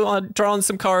need to do, on drawing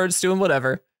some cards, doing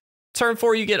whatever. Turn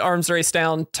 4, you get Arms Race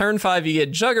down. Turn 5, you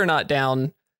get Juggernaut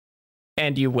down,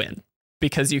 and you win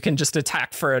because you can just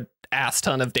attack for an ass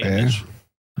ton of damage.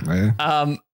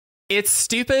 Yeah. It's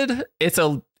stupid. It's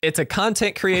a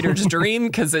content creator's dream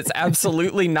because it's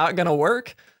absolutely not going to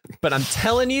work. But I'm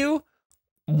telling you,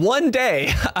 one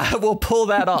day I will pull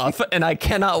that off, and I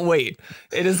cannot wait.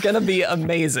 It is going to be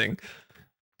amazing.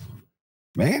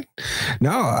 Man, no,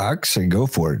 I say go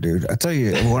for it, dude. I tell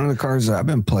you, one of the cards that I've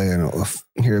been playing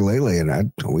here lately,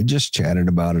 and we just chatted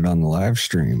about it on the live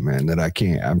stream, man, that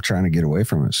I'm trying to get away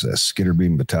from it. It's that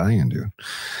Skitterbeam Battalion, dude.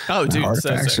 Oh, dude,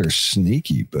 artifacts are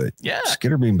sneaky, but yeah,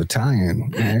 Skitterbeam Battalion,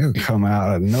 man, it'll come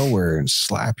out of nowhere and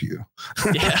slap you.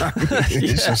 Yeah.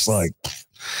 It's just like,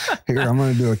 here, I'm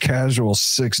going to do a casual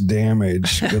 6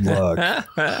 damage. Good luck.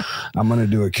 I'm going to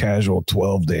do a casual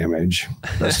 12 damage.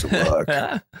 Best of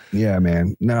luck. Yeah,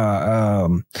 man.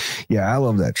 No, yeah, I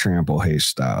love that trample haste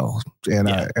style.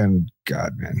 And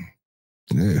God,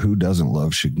 man, who doesn't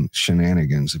love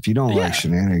shenanigans? If you don't like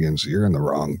shenanigans, you're in the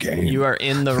wrong game. You are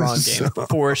in the wrong game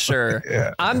for sure.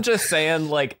 Yeah. I'm just saying,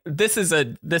 like, this is a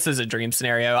dream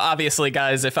scenario. Obviously,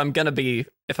 guys, if I'm gonna be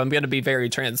very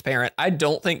transparent, I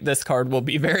don't think this card will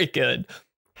be very good.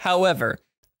 However,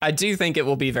 I do think it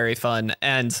will be very fun,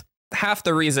 and half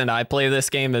the reason I play this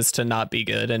game is to not be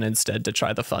good and instead to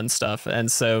try the fun stuff.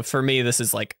 And so for me, this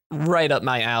is like right up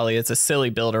my alley. It's a silly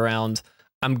build around.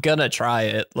 I'm gonna try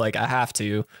it, like I have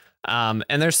to. And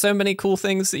there's so many cool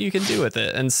things that you can do with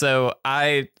it. And so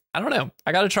I don't know.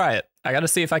 I gotta try it. I gotta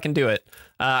see if I can do it.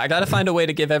 I gotta find a way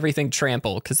to give everything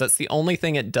trample, because that's the only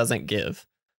thing it doesn't give.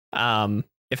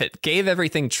 If it gave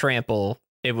everything trample,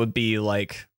 it would be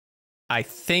like, I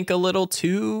think, a little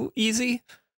too easy.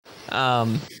 But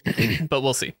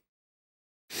we'll see.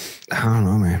 I don't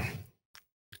know, man.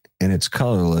 And it's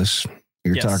colorless.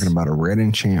 You're talking about a red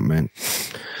enchantment.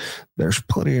 There's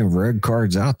plenty of red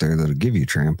cards out there that'll give you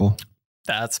trample.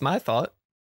 That's my thought.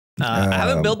 I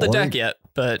haven't built the deck yet,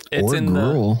 but it's in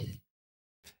Gruul.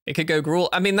 It could go Gruul.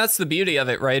 I mean, that's the beauty of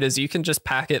it, right? Is you can just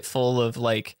pack it full of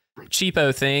like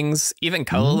cheapo things, even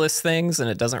colorless things, and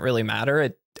it doesn't really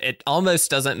matter. It almost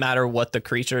doesn't matter what the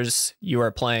creatures you are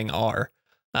playing are,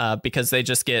 because they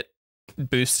just get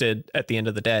boosted at the end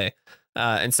of the day.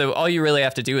 And so all you really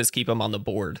have to do is keep them on the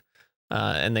board.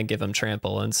 And then give them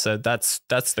trample. And so that's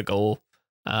the goal.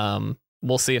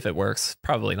 We'll see if it works.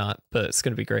 Probably not, but it's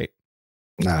going to be great.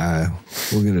 Nah,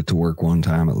 we'll get it to work one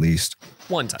time at least.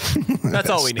 One time. That's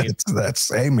all we need. That's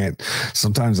hey, man.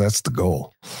 Sometimes that's the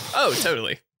goal. Oh,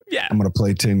 totally. Yeah. I'm going to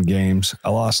play 10 games. I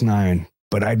lost 9,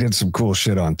 but I did some cool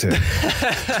shit on 10.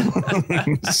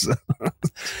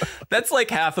 That's like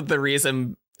half of the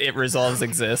reason It Resolves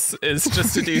exists, is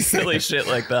just to do silly shit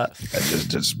like that. I just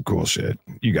did some cool shit.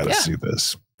 You got to see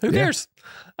this. Who cares?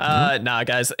 Nah,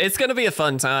 guys, it's going to be a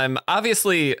fun time.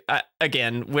 Obviously,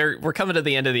 again, we're coming to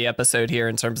the end of the episode here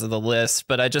in terms of the list,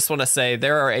 but I just want to say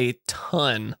there are a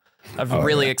ton of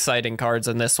really exciting cards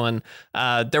in this one.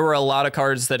 There were a lot of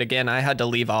cards that, again, I had to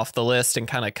leave off the list and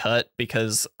kind of cut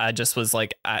because I just was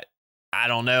like, I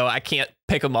don't know. I can't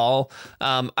pick them all.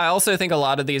 I also think a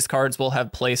lot of these cards will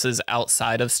have places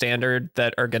outside of standard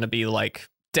that are going to be like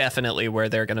definitely where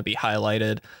they're going to be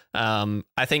highlighted.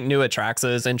 I think New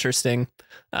Atraxa is interesting.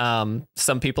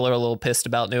 Some people are a little pissed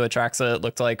about New Atraxa, it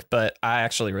looked like, but I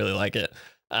actually really like it.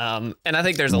 And I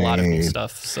think there's a lot of cool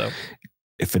stuff. So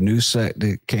if a new set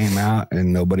that came out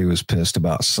and nobody was pissed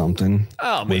about something,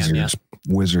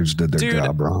 Wizards did their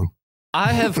job wrong.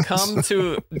 I have come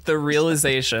to the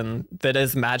realization that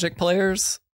as Magic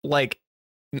players, like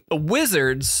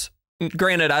Wizards,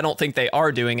 granted, I don't think they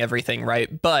are doing everything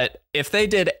right, but if they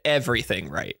did everything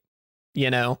right, you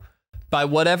know, by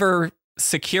whatever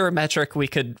secure metric we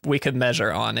could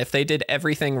measure on, if they did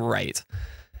everything right,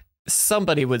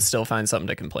 somebody would still find something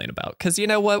to complain about. Because you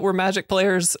know what? We're Magic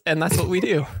players, and that's what we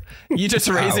do. You just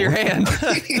raise your hand.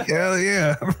 Hell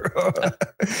yeah, bro.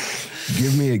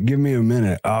 Give me a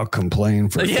minute. I'll complain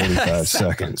for 45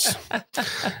 seconds.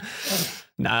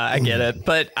 Nah, I get it.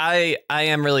 But I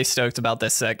am really stoked about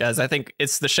this set, guys. I think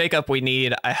it's the shakeup we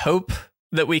need. I hope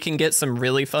that we can get some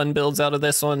really fun builds out of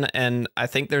this one. And I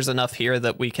think there's enough here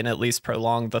that we can at least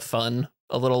prolong the fun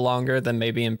a little longer than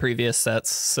maybe in previous sets.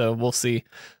 So we'll see.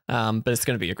 But it's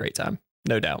going to be a great time.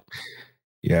 No doubt.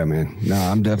 Yeah, man. No,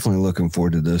 I'm definitely looking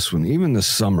forward to this one. Even this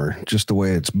summer, just the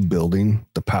way it's building,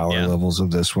 the power levels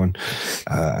of this one.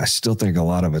 I still think a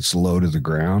lot of it's low to the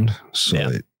ground.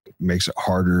 So makes it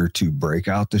harder to break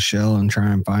out the shell and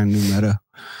try and find new meta.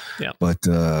 Yeah. But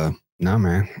no,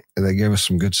 man, they gave us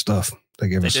some good stuff. They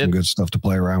gave us some good stuff to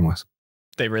play around with.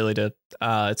 They really did.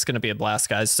 It's going to be a blast,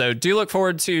 guys. So do look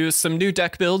forward to some new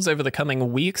deck builds over the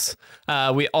coming weeks.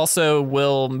 We also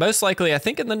will most likely, I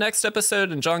think in the next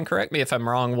episode, and John, correct me if I'm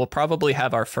wrong, we'll probably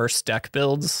have our first deck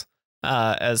builds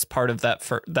as part of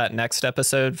that next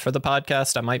episode for the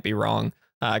podcast. I might be wrong.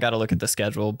 I got to look at the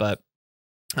schedule, but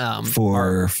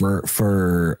for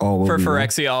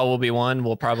Phyrexia, all will be one.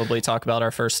 We'll probably talk about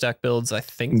our first deck builds. I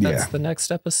think that's the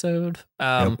next episode.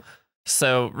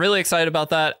 So really excited about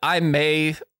that. I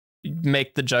may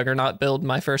make the Juggernaut build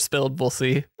my first build. We'll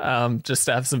see. Just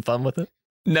to have some fun with it.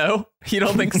 No, you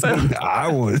don't think so?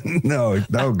 I wouldn't. No,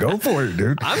 go for it,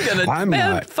 dude. I'm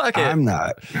not. Fuck it. I'm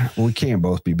not. We can't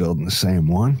both be building the same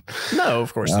one. No,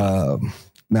 of course not.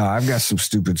 No, I've got some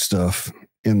stupid stuff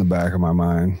in the back of my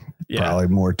mind. Yeah. Probably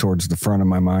more towards the front of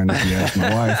my mind if you ask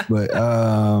my wife. But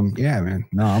yeah, man.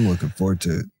 No, I'm looking forward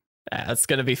to it. Yeah, it's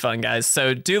going to be fun, guys.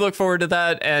 So do look forward to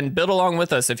that and build along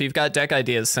with us. If you've got deck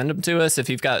ideas, send them to us. If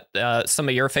you've got some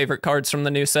of your favorite cards from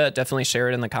the new set, definitely share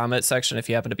it in the comment section if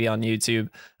you happen to be on YouTube.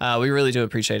 We really do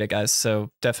appreciate it, guys.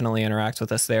 So definitely interact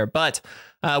with us there. But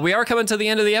we are coming to the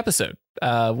end of the episode,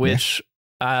 which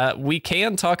we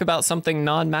can talk about something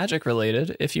non-Magic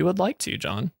related if you would like to,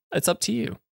 John. It's up to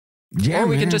you. Yeah, or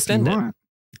we can just end it.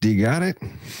 Do you got it?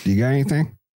 Do you got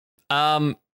anything?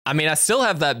 I mean, I still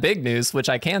have that big news, which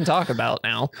I can talk about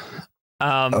now.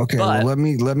 Okay, well, let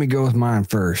me go with mine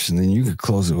first, and then you could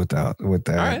close it with that,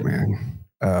 right, man.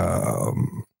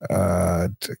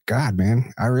 God,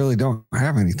 man, I really don't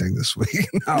have anything this week.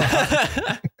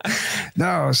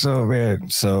 No, so man,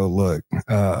 so look,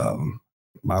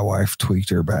 my wife tweaked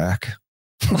her back.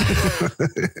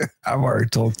 I've already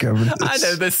told Kevin this. I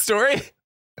know this story.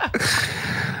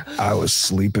 I was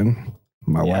sleeping.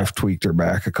 My wife tweaked her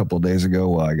back a couple of days ago.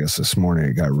 Well, I guess this morning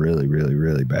it got really, really,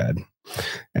 really bad.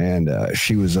 And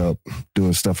she was up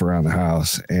doing stuff around the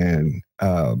house and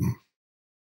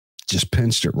just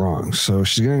pinched it wrong. So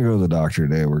she's going to go to the doctor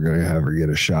today. We're going to have her get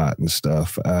a shot and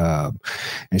stuff.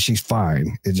 And she's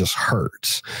fine. It just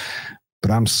hurts.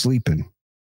 But I'm sleeping.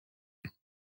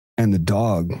 And the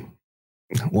dog,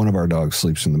 one of our dogs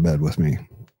sleeps in the bed with me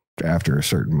after a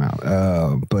certain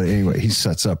amount. But anyway, he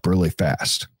sets up really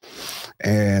fast.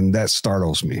 And that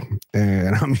startles me.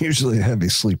 And I'm usually a heavy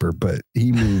sleeper, but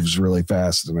he moves really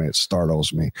fast and it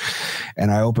startles me.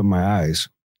 And I open my eyes.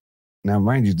 Now,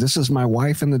 mind you, this is my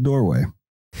wife in the doorway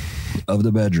of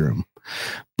the bedroom,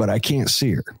 but I can't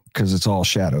see her because it's all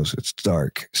shadows. It's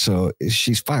dark. So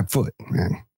she's 5 foot,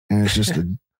 man. And it's just a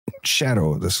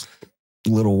shadow of this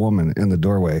little woman in the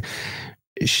doorway.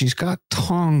 She's got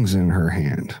tongs in her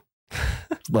hand.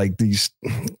 Like these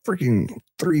freaking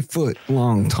 3 foot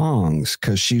long tongs,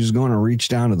 because she's going to reach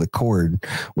down to the cord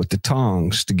with the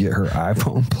tongs to get her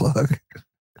iPhone plug.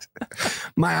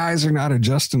 My eyes are not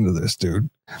adjusting to this, dude.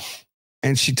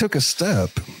 And she took a step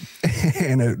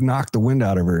and it knocked the wind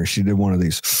out of her. And she did one of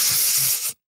these.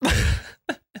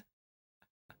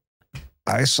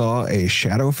 I saw a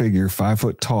shadow figure 5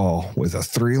 foot tall with a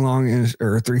 3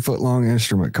 foot long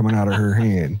instrument coming out of her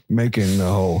hand, making the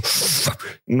whole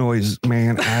noise.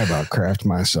 Man, I about crapped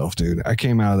myself, dude. I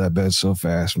came out of that bed so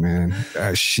fast, man.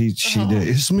 She did.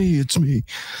 It's me.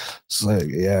 It's like,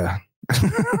 yeah.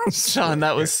 Sean,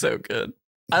 that was so good.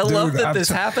 I love that this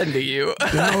happened to you.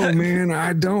 No, man,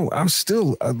 I don't. I'm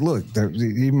still, look,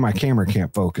 even my camera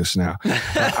can't focus now.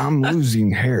 I'm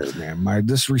losing hair, man.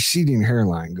 This receding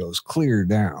hairline goes clear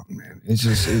down, man.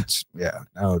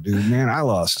 No, dude, man, I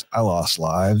lost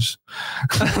lives.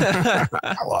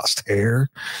 I lost hair.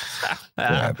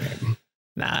 Yeah, man.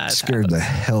 Nah, it scared the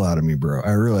hell out of me, bro. I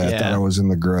thought I was in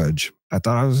The Grudge.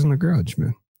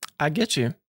 Man. I get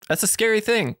you. That's a scary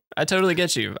thing. I totally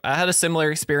get you. I had a similar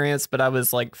experience, but I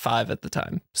was like 5 at the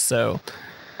time. So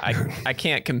I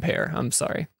can't compare. I'm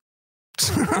sorry.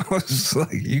 I was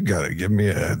like, you got to give me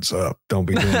a heads up. Don't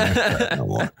be doing that crap no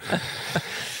more.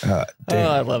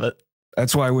 I love it.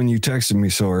 That's why when you texted me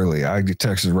so early, I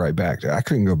texted right back. I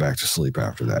couldn't go back to sleep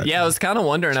after that. Yeah, I was kind of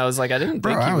wondering. I was like, I didn't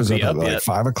think I was up at like yet.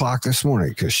 5 o'clock this morning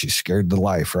because she scared the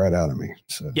life right out of me.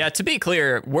 So. Yeah, to be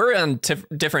clear, we're on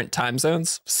different time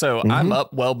zones. So I'm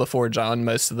up well before John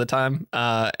most of the time.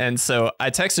 And so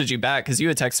I texted you back because you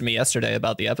had texted me yesterday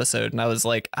about the episode. And I was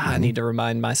like, I need to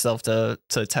remind myself to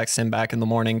text him back in the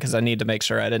morning because I need to make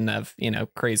sure I didn't have,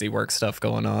 crazy work stuff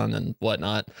going on and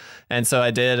whatnot. And so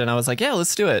I did. And I was like, yeah,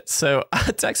 let's do it. So so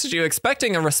I texted you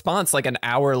expecting a response like an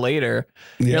hour later.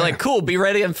 Yeah. You're like, cool, be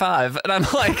ready in 5. And I'm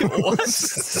like, what?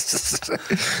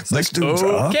 Let's do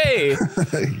okay.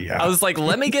 Yeah. I was like,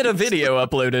 let me get a video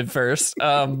uploaded first.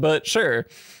 But sure.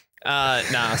 Nah,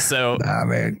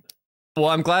 man. Well,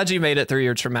 I'm glad you made it through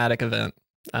your traumatic event.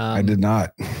 I did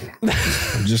not.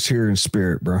 I'm just here in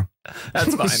spirit, bro.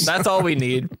 That's fine. That's all we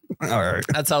need. All right.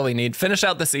 That's all we need. Finish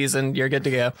out the season. You're good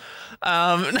to go.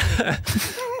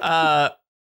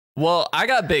 Well, I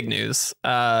got big news.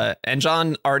 And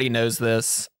John already knows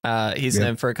this. He's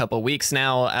known for a couple of weeks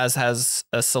now, as has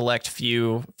a select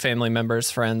few family members,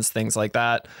 friends, things like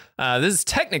that. This is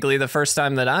technically the first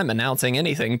time that I'm announcing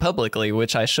anything publicly,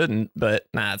 which I shouldn't, but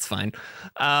nah, it's fine.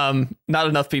 Not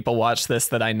enough people watch this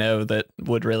that I know that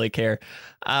would really care.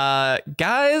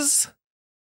 Guys,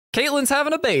 Caitlin's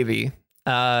having a baby.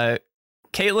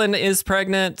 Caitlin is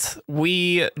pregnant.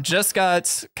 We just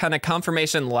got kind of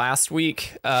confirmation last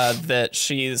week that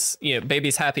she's,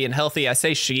 baby's happy and healthy. I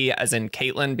say she as in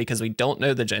Caitlin because we don't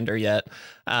know the gender yet.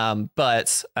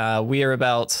 But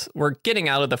we're getting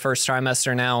out of the first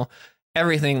trimester now.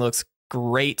 Everything looks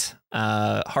great.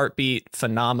 Heartbeat,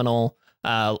 phenomenal,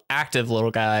 active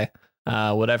little guy,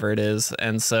 whatever it is.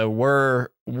 And so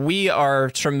we are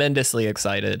tremendously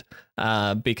excited.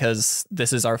 Because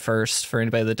this is our first. For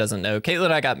anybody that doesn't know, Caitlin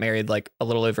and I got married like a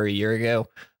little over a year ago.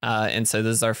 And so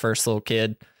this is our first little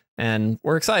kid and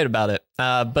we're excited about it.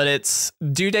 But its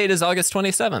due date is August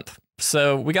 27th.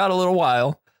 So we got a little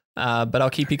while, but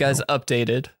I'll keep you guys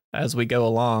updated as we go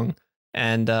along.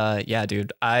 And yeah,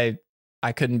 dude, I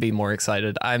couldn't be more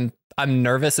excited. I'm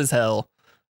nervous as hell,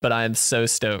 but I'm so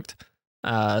stoked to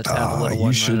have a little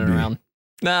one running around.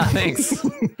 Nah, thanks.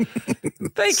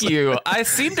 Thank you. I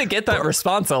seem to get that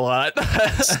response a lot.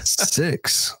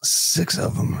 Six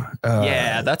of them.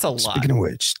 Yeah, that's a lot. Speaking of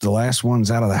which, the last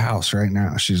one's out of the house right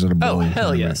now. She's at a bowling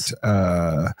tournament. Yes.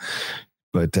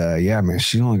 But yeah, man,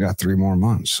 she only got 3 more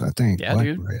months, I think. Yeah,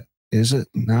 dude. Is it?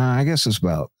 Nah, I guess it's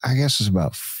about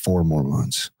 4 more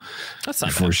months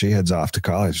before she heads off to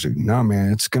college, dude. No,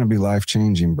 man, it's gonna be life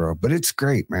changing, bro. But it's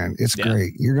great, man. It's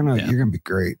great. You're gonna be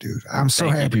great, dude. I'm so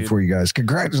happy for you guys.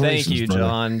 Congratulations. Thank you, brother.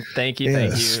 John. Thank you.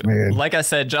 Man. Like I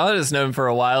said, John is known for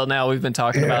a while now. We've been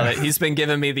talking about it. He's been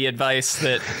giving me the advice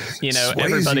that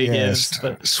everybody gives.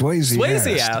 But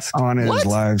Swayze asked on his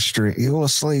live stream. Well,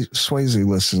 Swayze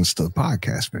listens to the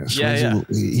podcast, man. Swayze,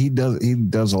 he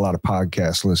does a lot of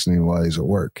podcast listening while he's at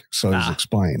work, so he's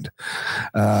explained.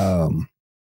 But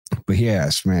he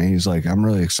asked, man, he's like, I'm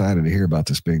really excited to hear about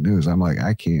this big news. I'm like,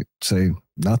 I can't say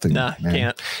nothing. Nah, man.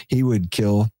 Can't. He would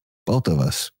kill both of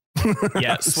us.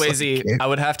 Yeah, Swayze, I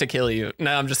would have to kill you.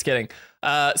 No, I'm just kidding.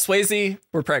 Swayze,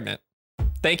 we're pregnant.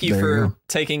 Thank you for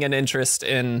taking an interest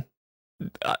in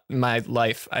my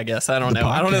life, I guess. I don't know.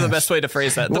 I don't know the best way to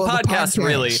phrase that. The podcast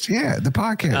really. Yeah, the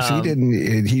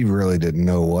podcast. He really didn't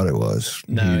know what it was.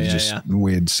 No,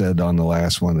 we had said on the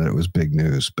last one that it was big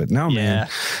news. But no, man,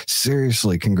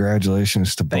 seriously,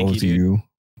 congratulations to both of you.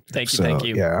 Thank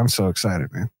you. Yeah, I'm so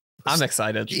excited, man. I'm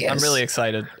excited. Yes. I'm really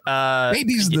excited.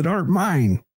 Babies that aren't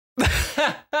mine.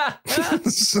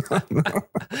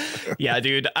 Yeah,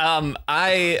 dude.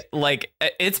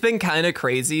 It's been kind of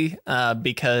crazy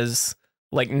because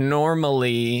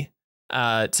normally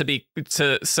so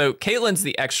Caitlin's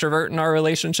the extrovert in our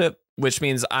relationship, which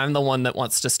means I'm the one that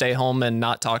wants to stay home and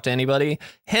not talk to anybody.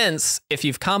 Hence, if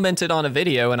you've commented on a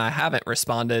video and I haven't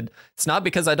responded, it's not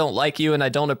because I don't like you and I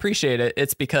don't appreciate it.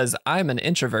 It's because I'm an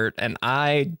introvert and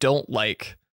I don't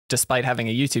like, despite having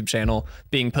a YouTube channel,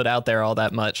 being put out there all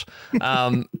that much.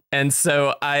 And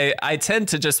so I tend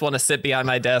to just want to sit behind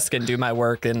my desk and do my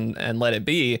work and let it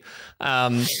be.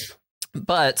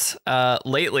 But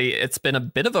lately it's been a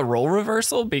bit of a role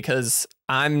reversal because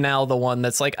I'm now the one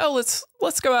that's like, oh,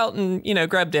 let's go out and,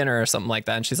 grab dinner or something like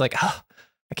that. And she's like, oh,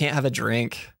 I can't have a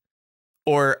drink.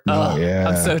 Or,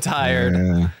 I'm so tired.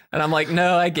 Yeah. And I'm like,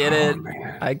 no, I get it.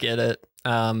 Man. I get it.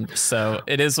 So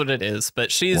it is what it is,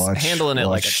 but she's handling it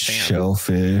like a champ.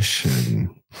 Shellfish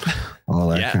and all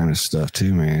that kind of stuff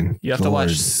too, man. You have to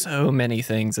watch so many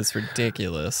things. It's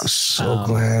ridiculous. I'm so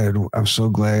glad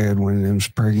when I was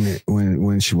pregnant,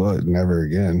 when she was, never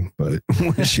again, but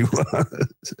when she was,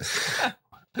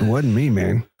 it wasn't me,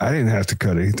 man. I didn't have to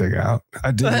cut anything out.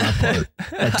 I did my part.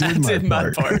 I did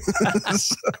my part.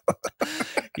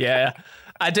 Yeah.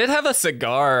 I did have a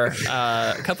cigar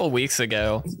a couple weeks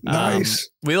ago. Nice.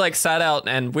 We sat out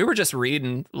and we were just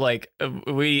reading.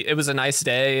 It was a nice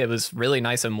day. It was really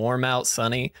nice and warm out,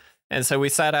 sunny. And so we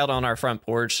sat out on our front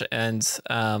porch and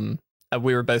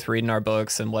we were both reading our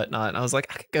books and whatnot. And I was like,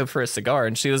 I could go for a cigar.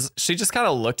 And she just kind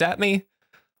of looked at me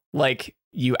like,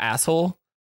 you asshole.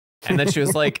 And then she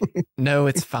was like, no,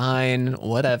 it's fine.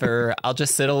 Whatever. I'll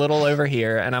just sit a little over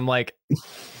here. And I'm like,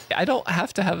 I don't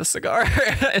have to have a cigar.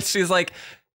 And she's like,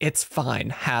 it's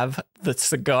fine. Have the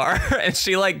cigar. And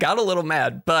she like got a little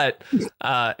mad, but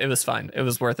it was fine. It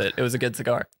was worth it. It was a good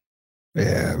cigar.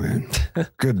 Yeah, man.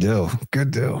 Good deal.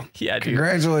 Good deal. Yeah, dude.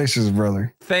 Congratulations,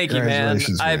 brother. Thank you, man.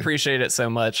 I appreciate it so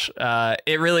much.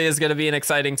 It really is going to be an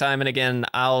exciting time. And again,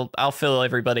 I'll fill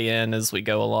everybody in as we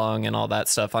go along and all that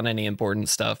stuff on any important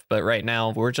stuff. But right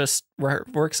now, we're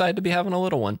excited to be having a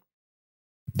little one.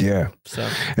 Yeah. So,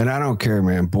 and I don't care,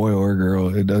 man, boy or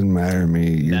girl, it doesn't matter to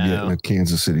me. You're getting a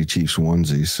Kansas City Chiefs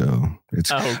onesie. So it's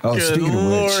speaking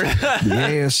of which, the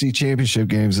AFC Championship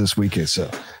games this weekend. So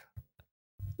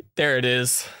there it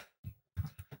is.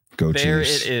 Go there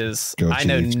Chiefs. It is. Go I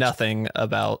know Chiefs. Nothing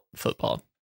about football,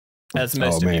 as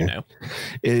most of you know.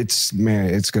 It's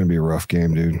going to be a rough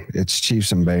game, dude. It's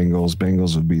Chiefs and Bengals.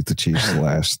 Bengals have beat the Chiefs the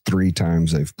last 3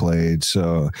 times they've played.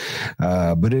 So,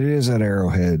 but it is at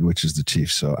Arrowhead, which is the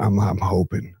Chiefs. So I'm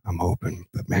hoping.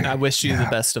 But man, I wish you the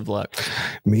best of luck.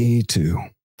 Me too.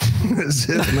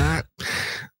 If not,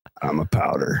 I'm a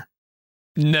powder.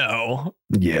 No.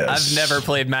 Yes. I've never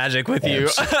played Magic with you.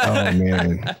 Oh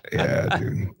man. Yeah,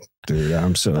 dude.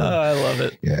 I'm so. Oh, I love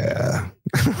it. Yeah.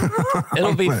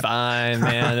 It'll be fine,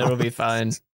 man. It'll be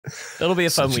fine. It'll be a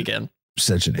fun weekend.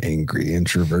 Such an angry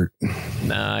introvert.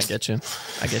 Nah, I get you.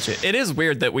 It is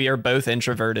weird that we are both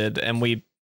introverted and we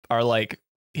are like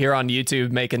here on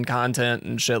YouTube making content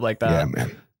and shit like that. Yeah,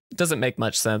 man. It doesn't make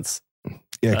much sense.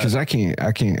 Yeah, because I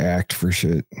can't act for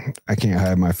shit. I can't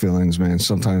hide my feelings, man.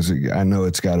 Sometimes I know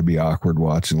it's got to be awkward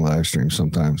watching live streams.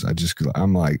 Sometimes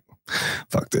I'm like,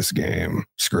 fuck this game.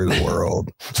 Screw the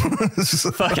world.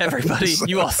 Fuck everybody.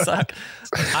 You all suck.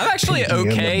 I'm actually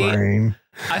okay.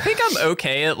 I think I'm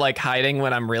okay at like hiding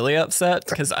when I'm really upset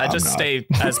because I just stay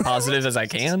as positive as I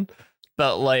can.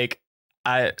 But like,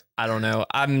 I don't know.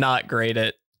 I'm not great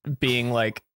at being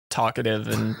like talkative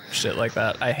and shit like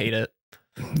that. I hate it.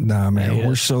 Nah, man,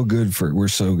 we're so good. The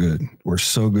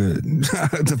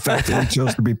fact that we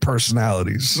chose to be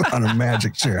personalities on a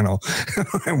Magic channel,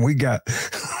 and we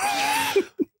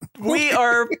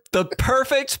are the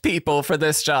perfect people for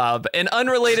this job. In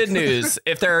unrelated news,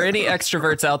 if there are any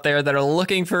extroverts out there that are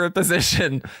looking for a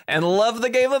position and love the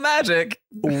game of Magic,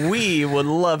 we would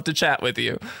love to chat with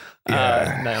you.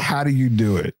 Yeah. No. How do you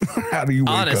do it? How do you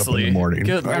wake up in the morning?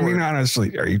 I mean,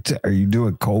 honestly, are you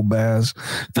doing cold baths,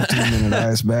 15-minute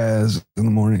ice baths in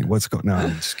the morning? What's going? No,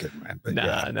 I'm just kidding, man. But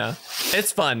no,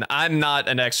 it's fun. I'm not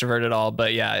an extrovert at all,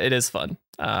 but yeah, it is fun.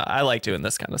 I like doing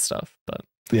this kind of stuff. But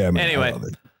yeah, man, anyway,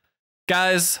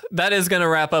 guys, that is going to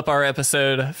wrap up our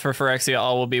episode for Phyrexia.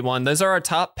 All will be one. Those are our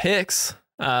top picks.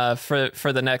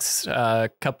 For the next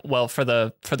couple, well, for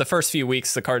the first few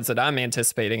weeks, the cards that I'm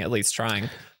anticipating at least trying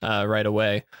right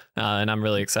away, and I'm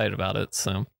really excited about it.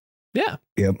 So, yeah.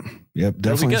 Yep.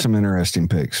 Definitely some interesting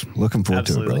picks. Looking forward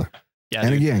to it, brother. Yeah.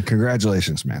 And again,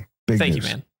 congratulations, man. Thank you,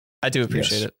 man. I do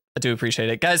appreciate it. I do appreciate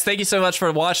it. Guys, thank you so much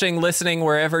for watching, listening,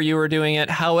 wherever you are doing it,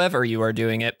 however you are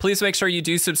doing it. Please make sure you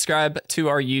do subscribe to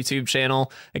our YouTube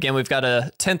channel. Again, we've got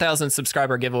a 10,000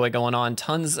 subscriber giveaway going on.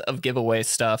 Tons of giveaway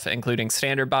stuff, including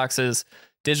standard boxes,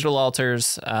 digital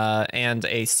altars, and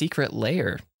a secret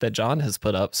layer that John has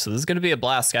put up. So this is going to be a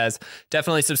blast, guys.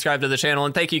 Definitely subscribe to the channel.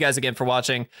 And thank you guys again for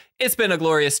watching. It's been a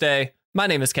glorious day. My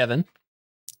name is Kevin.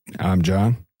 I'm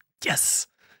John. Yes.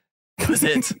 That was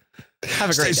it.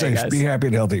 Have a great Stay day, safe. guys. Be happy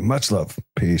and healthy. Much love.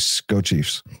 Peace. Go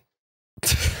Chiefs.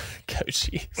 Go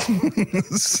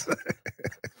Chiefs.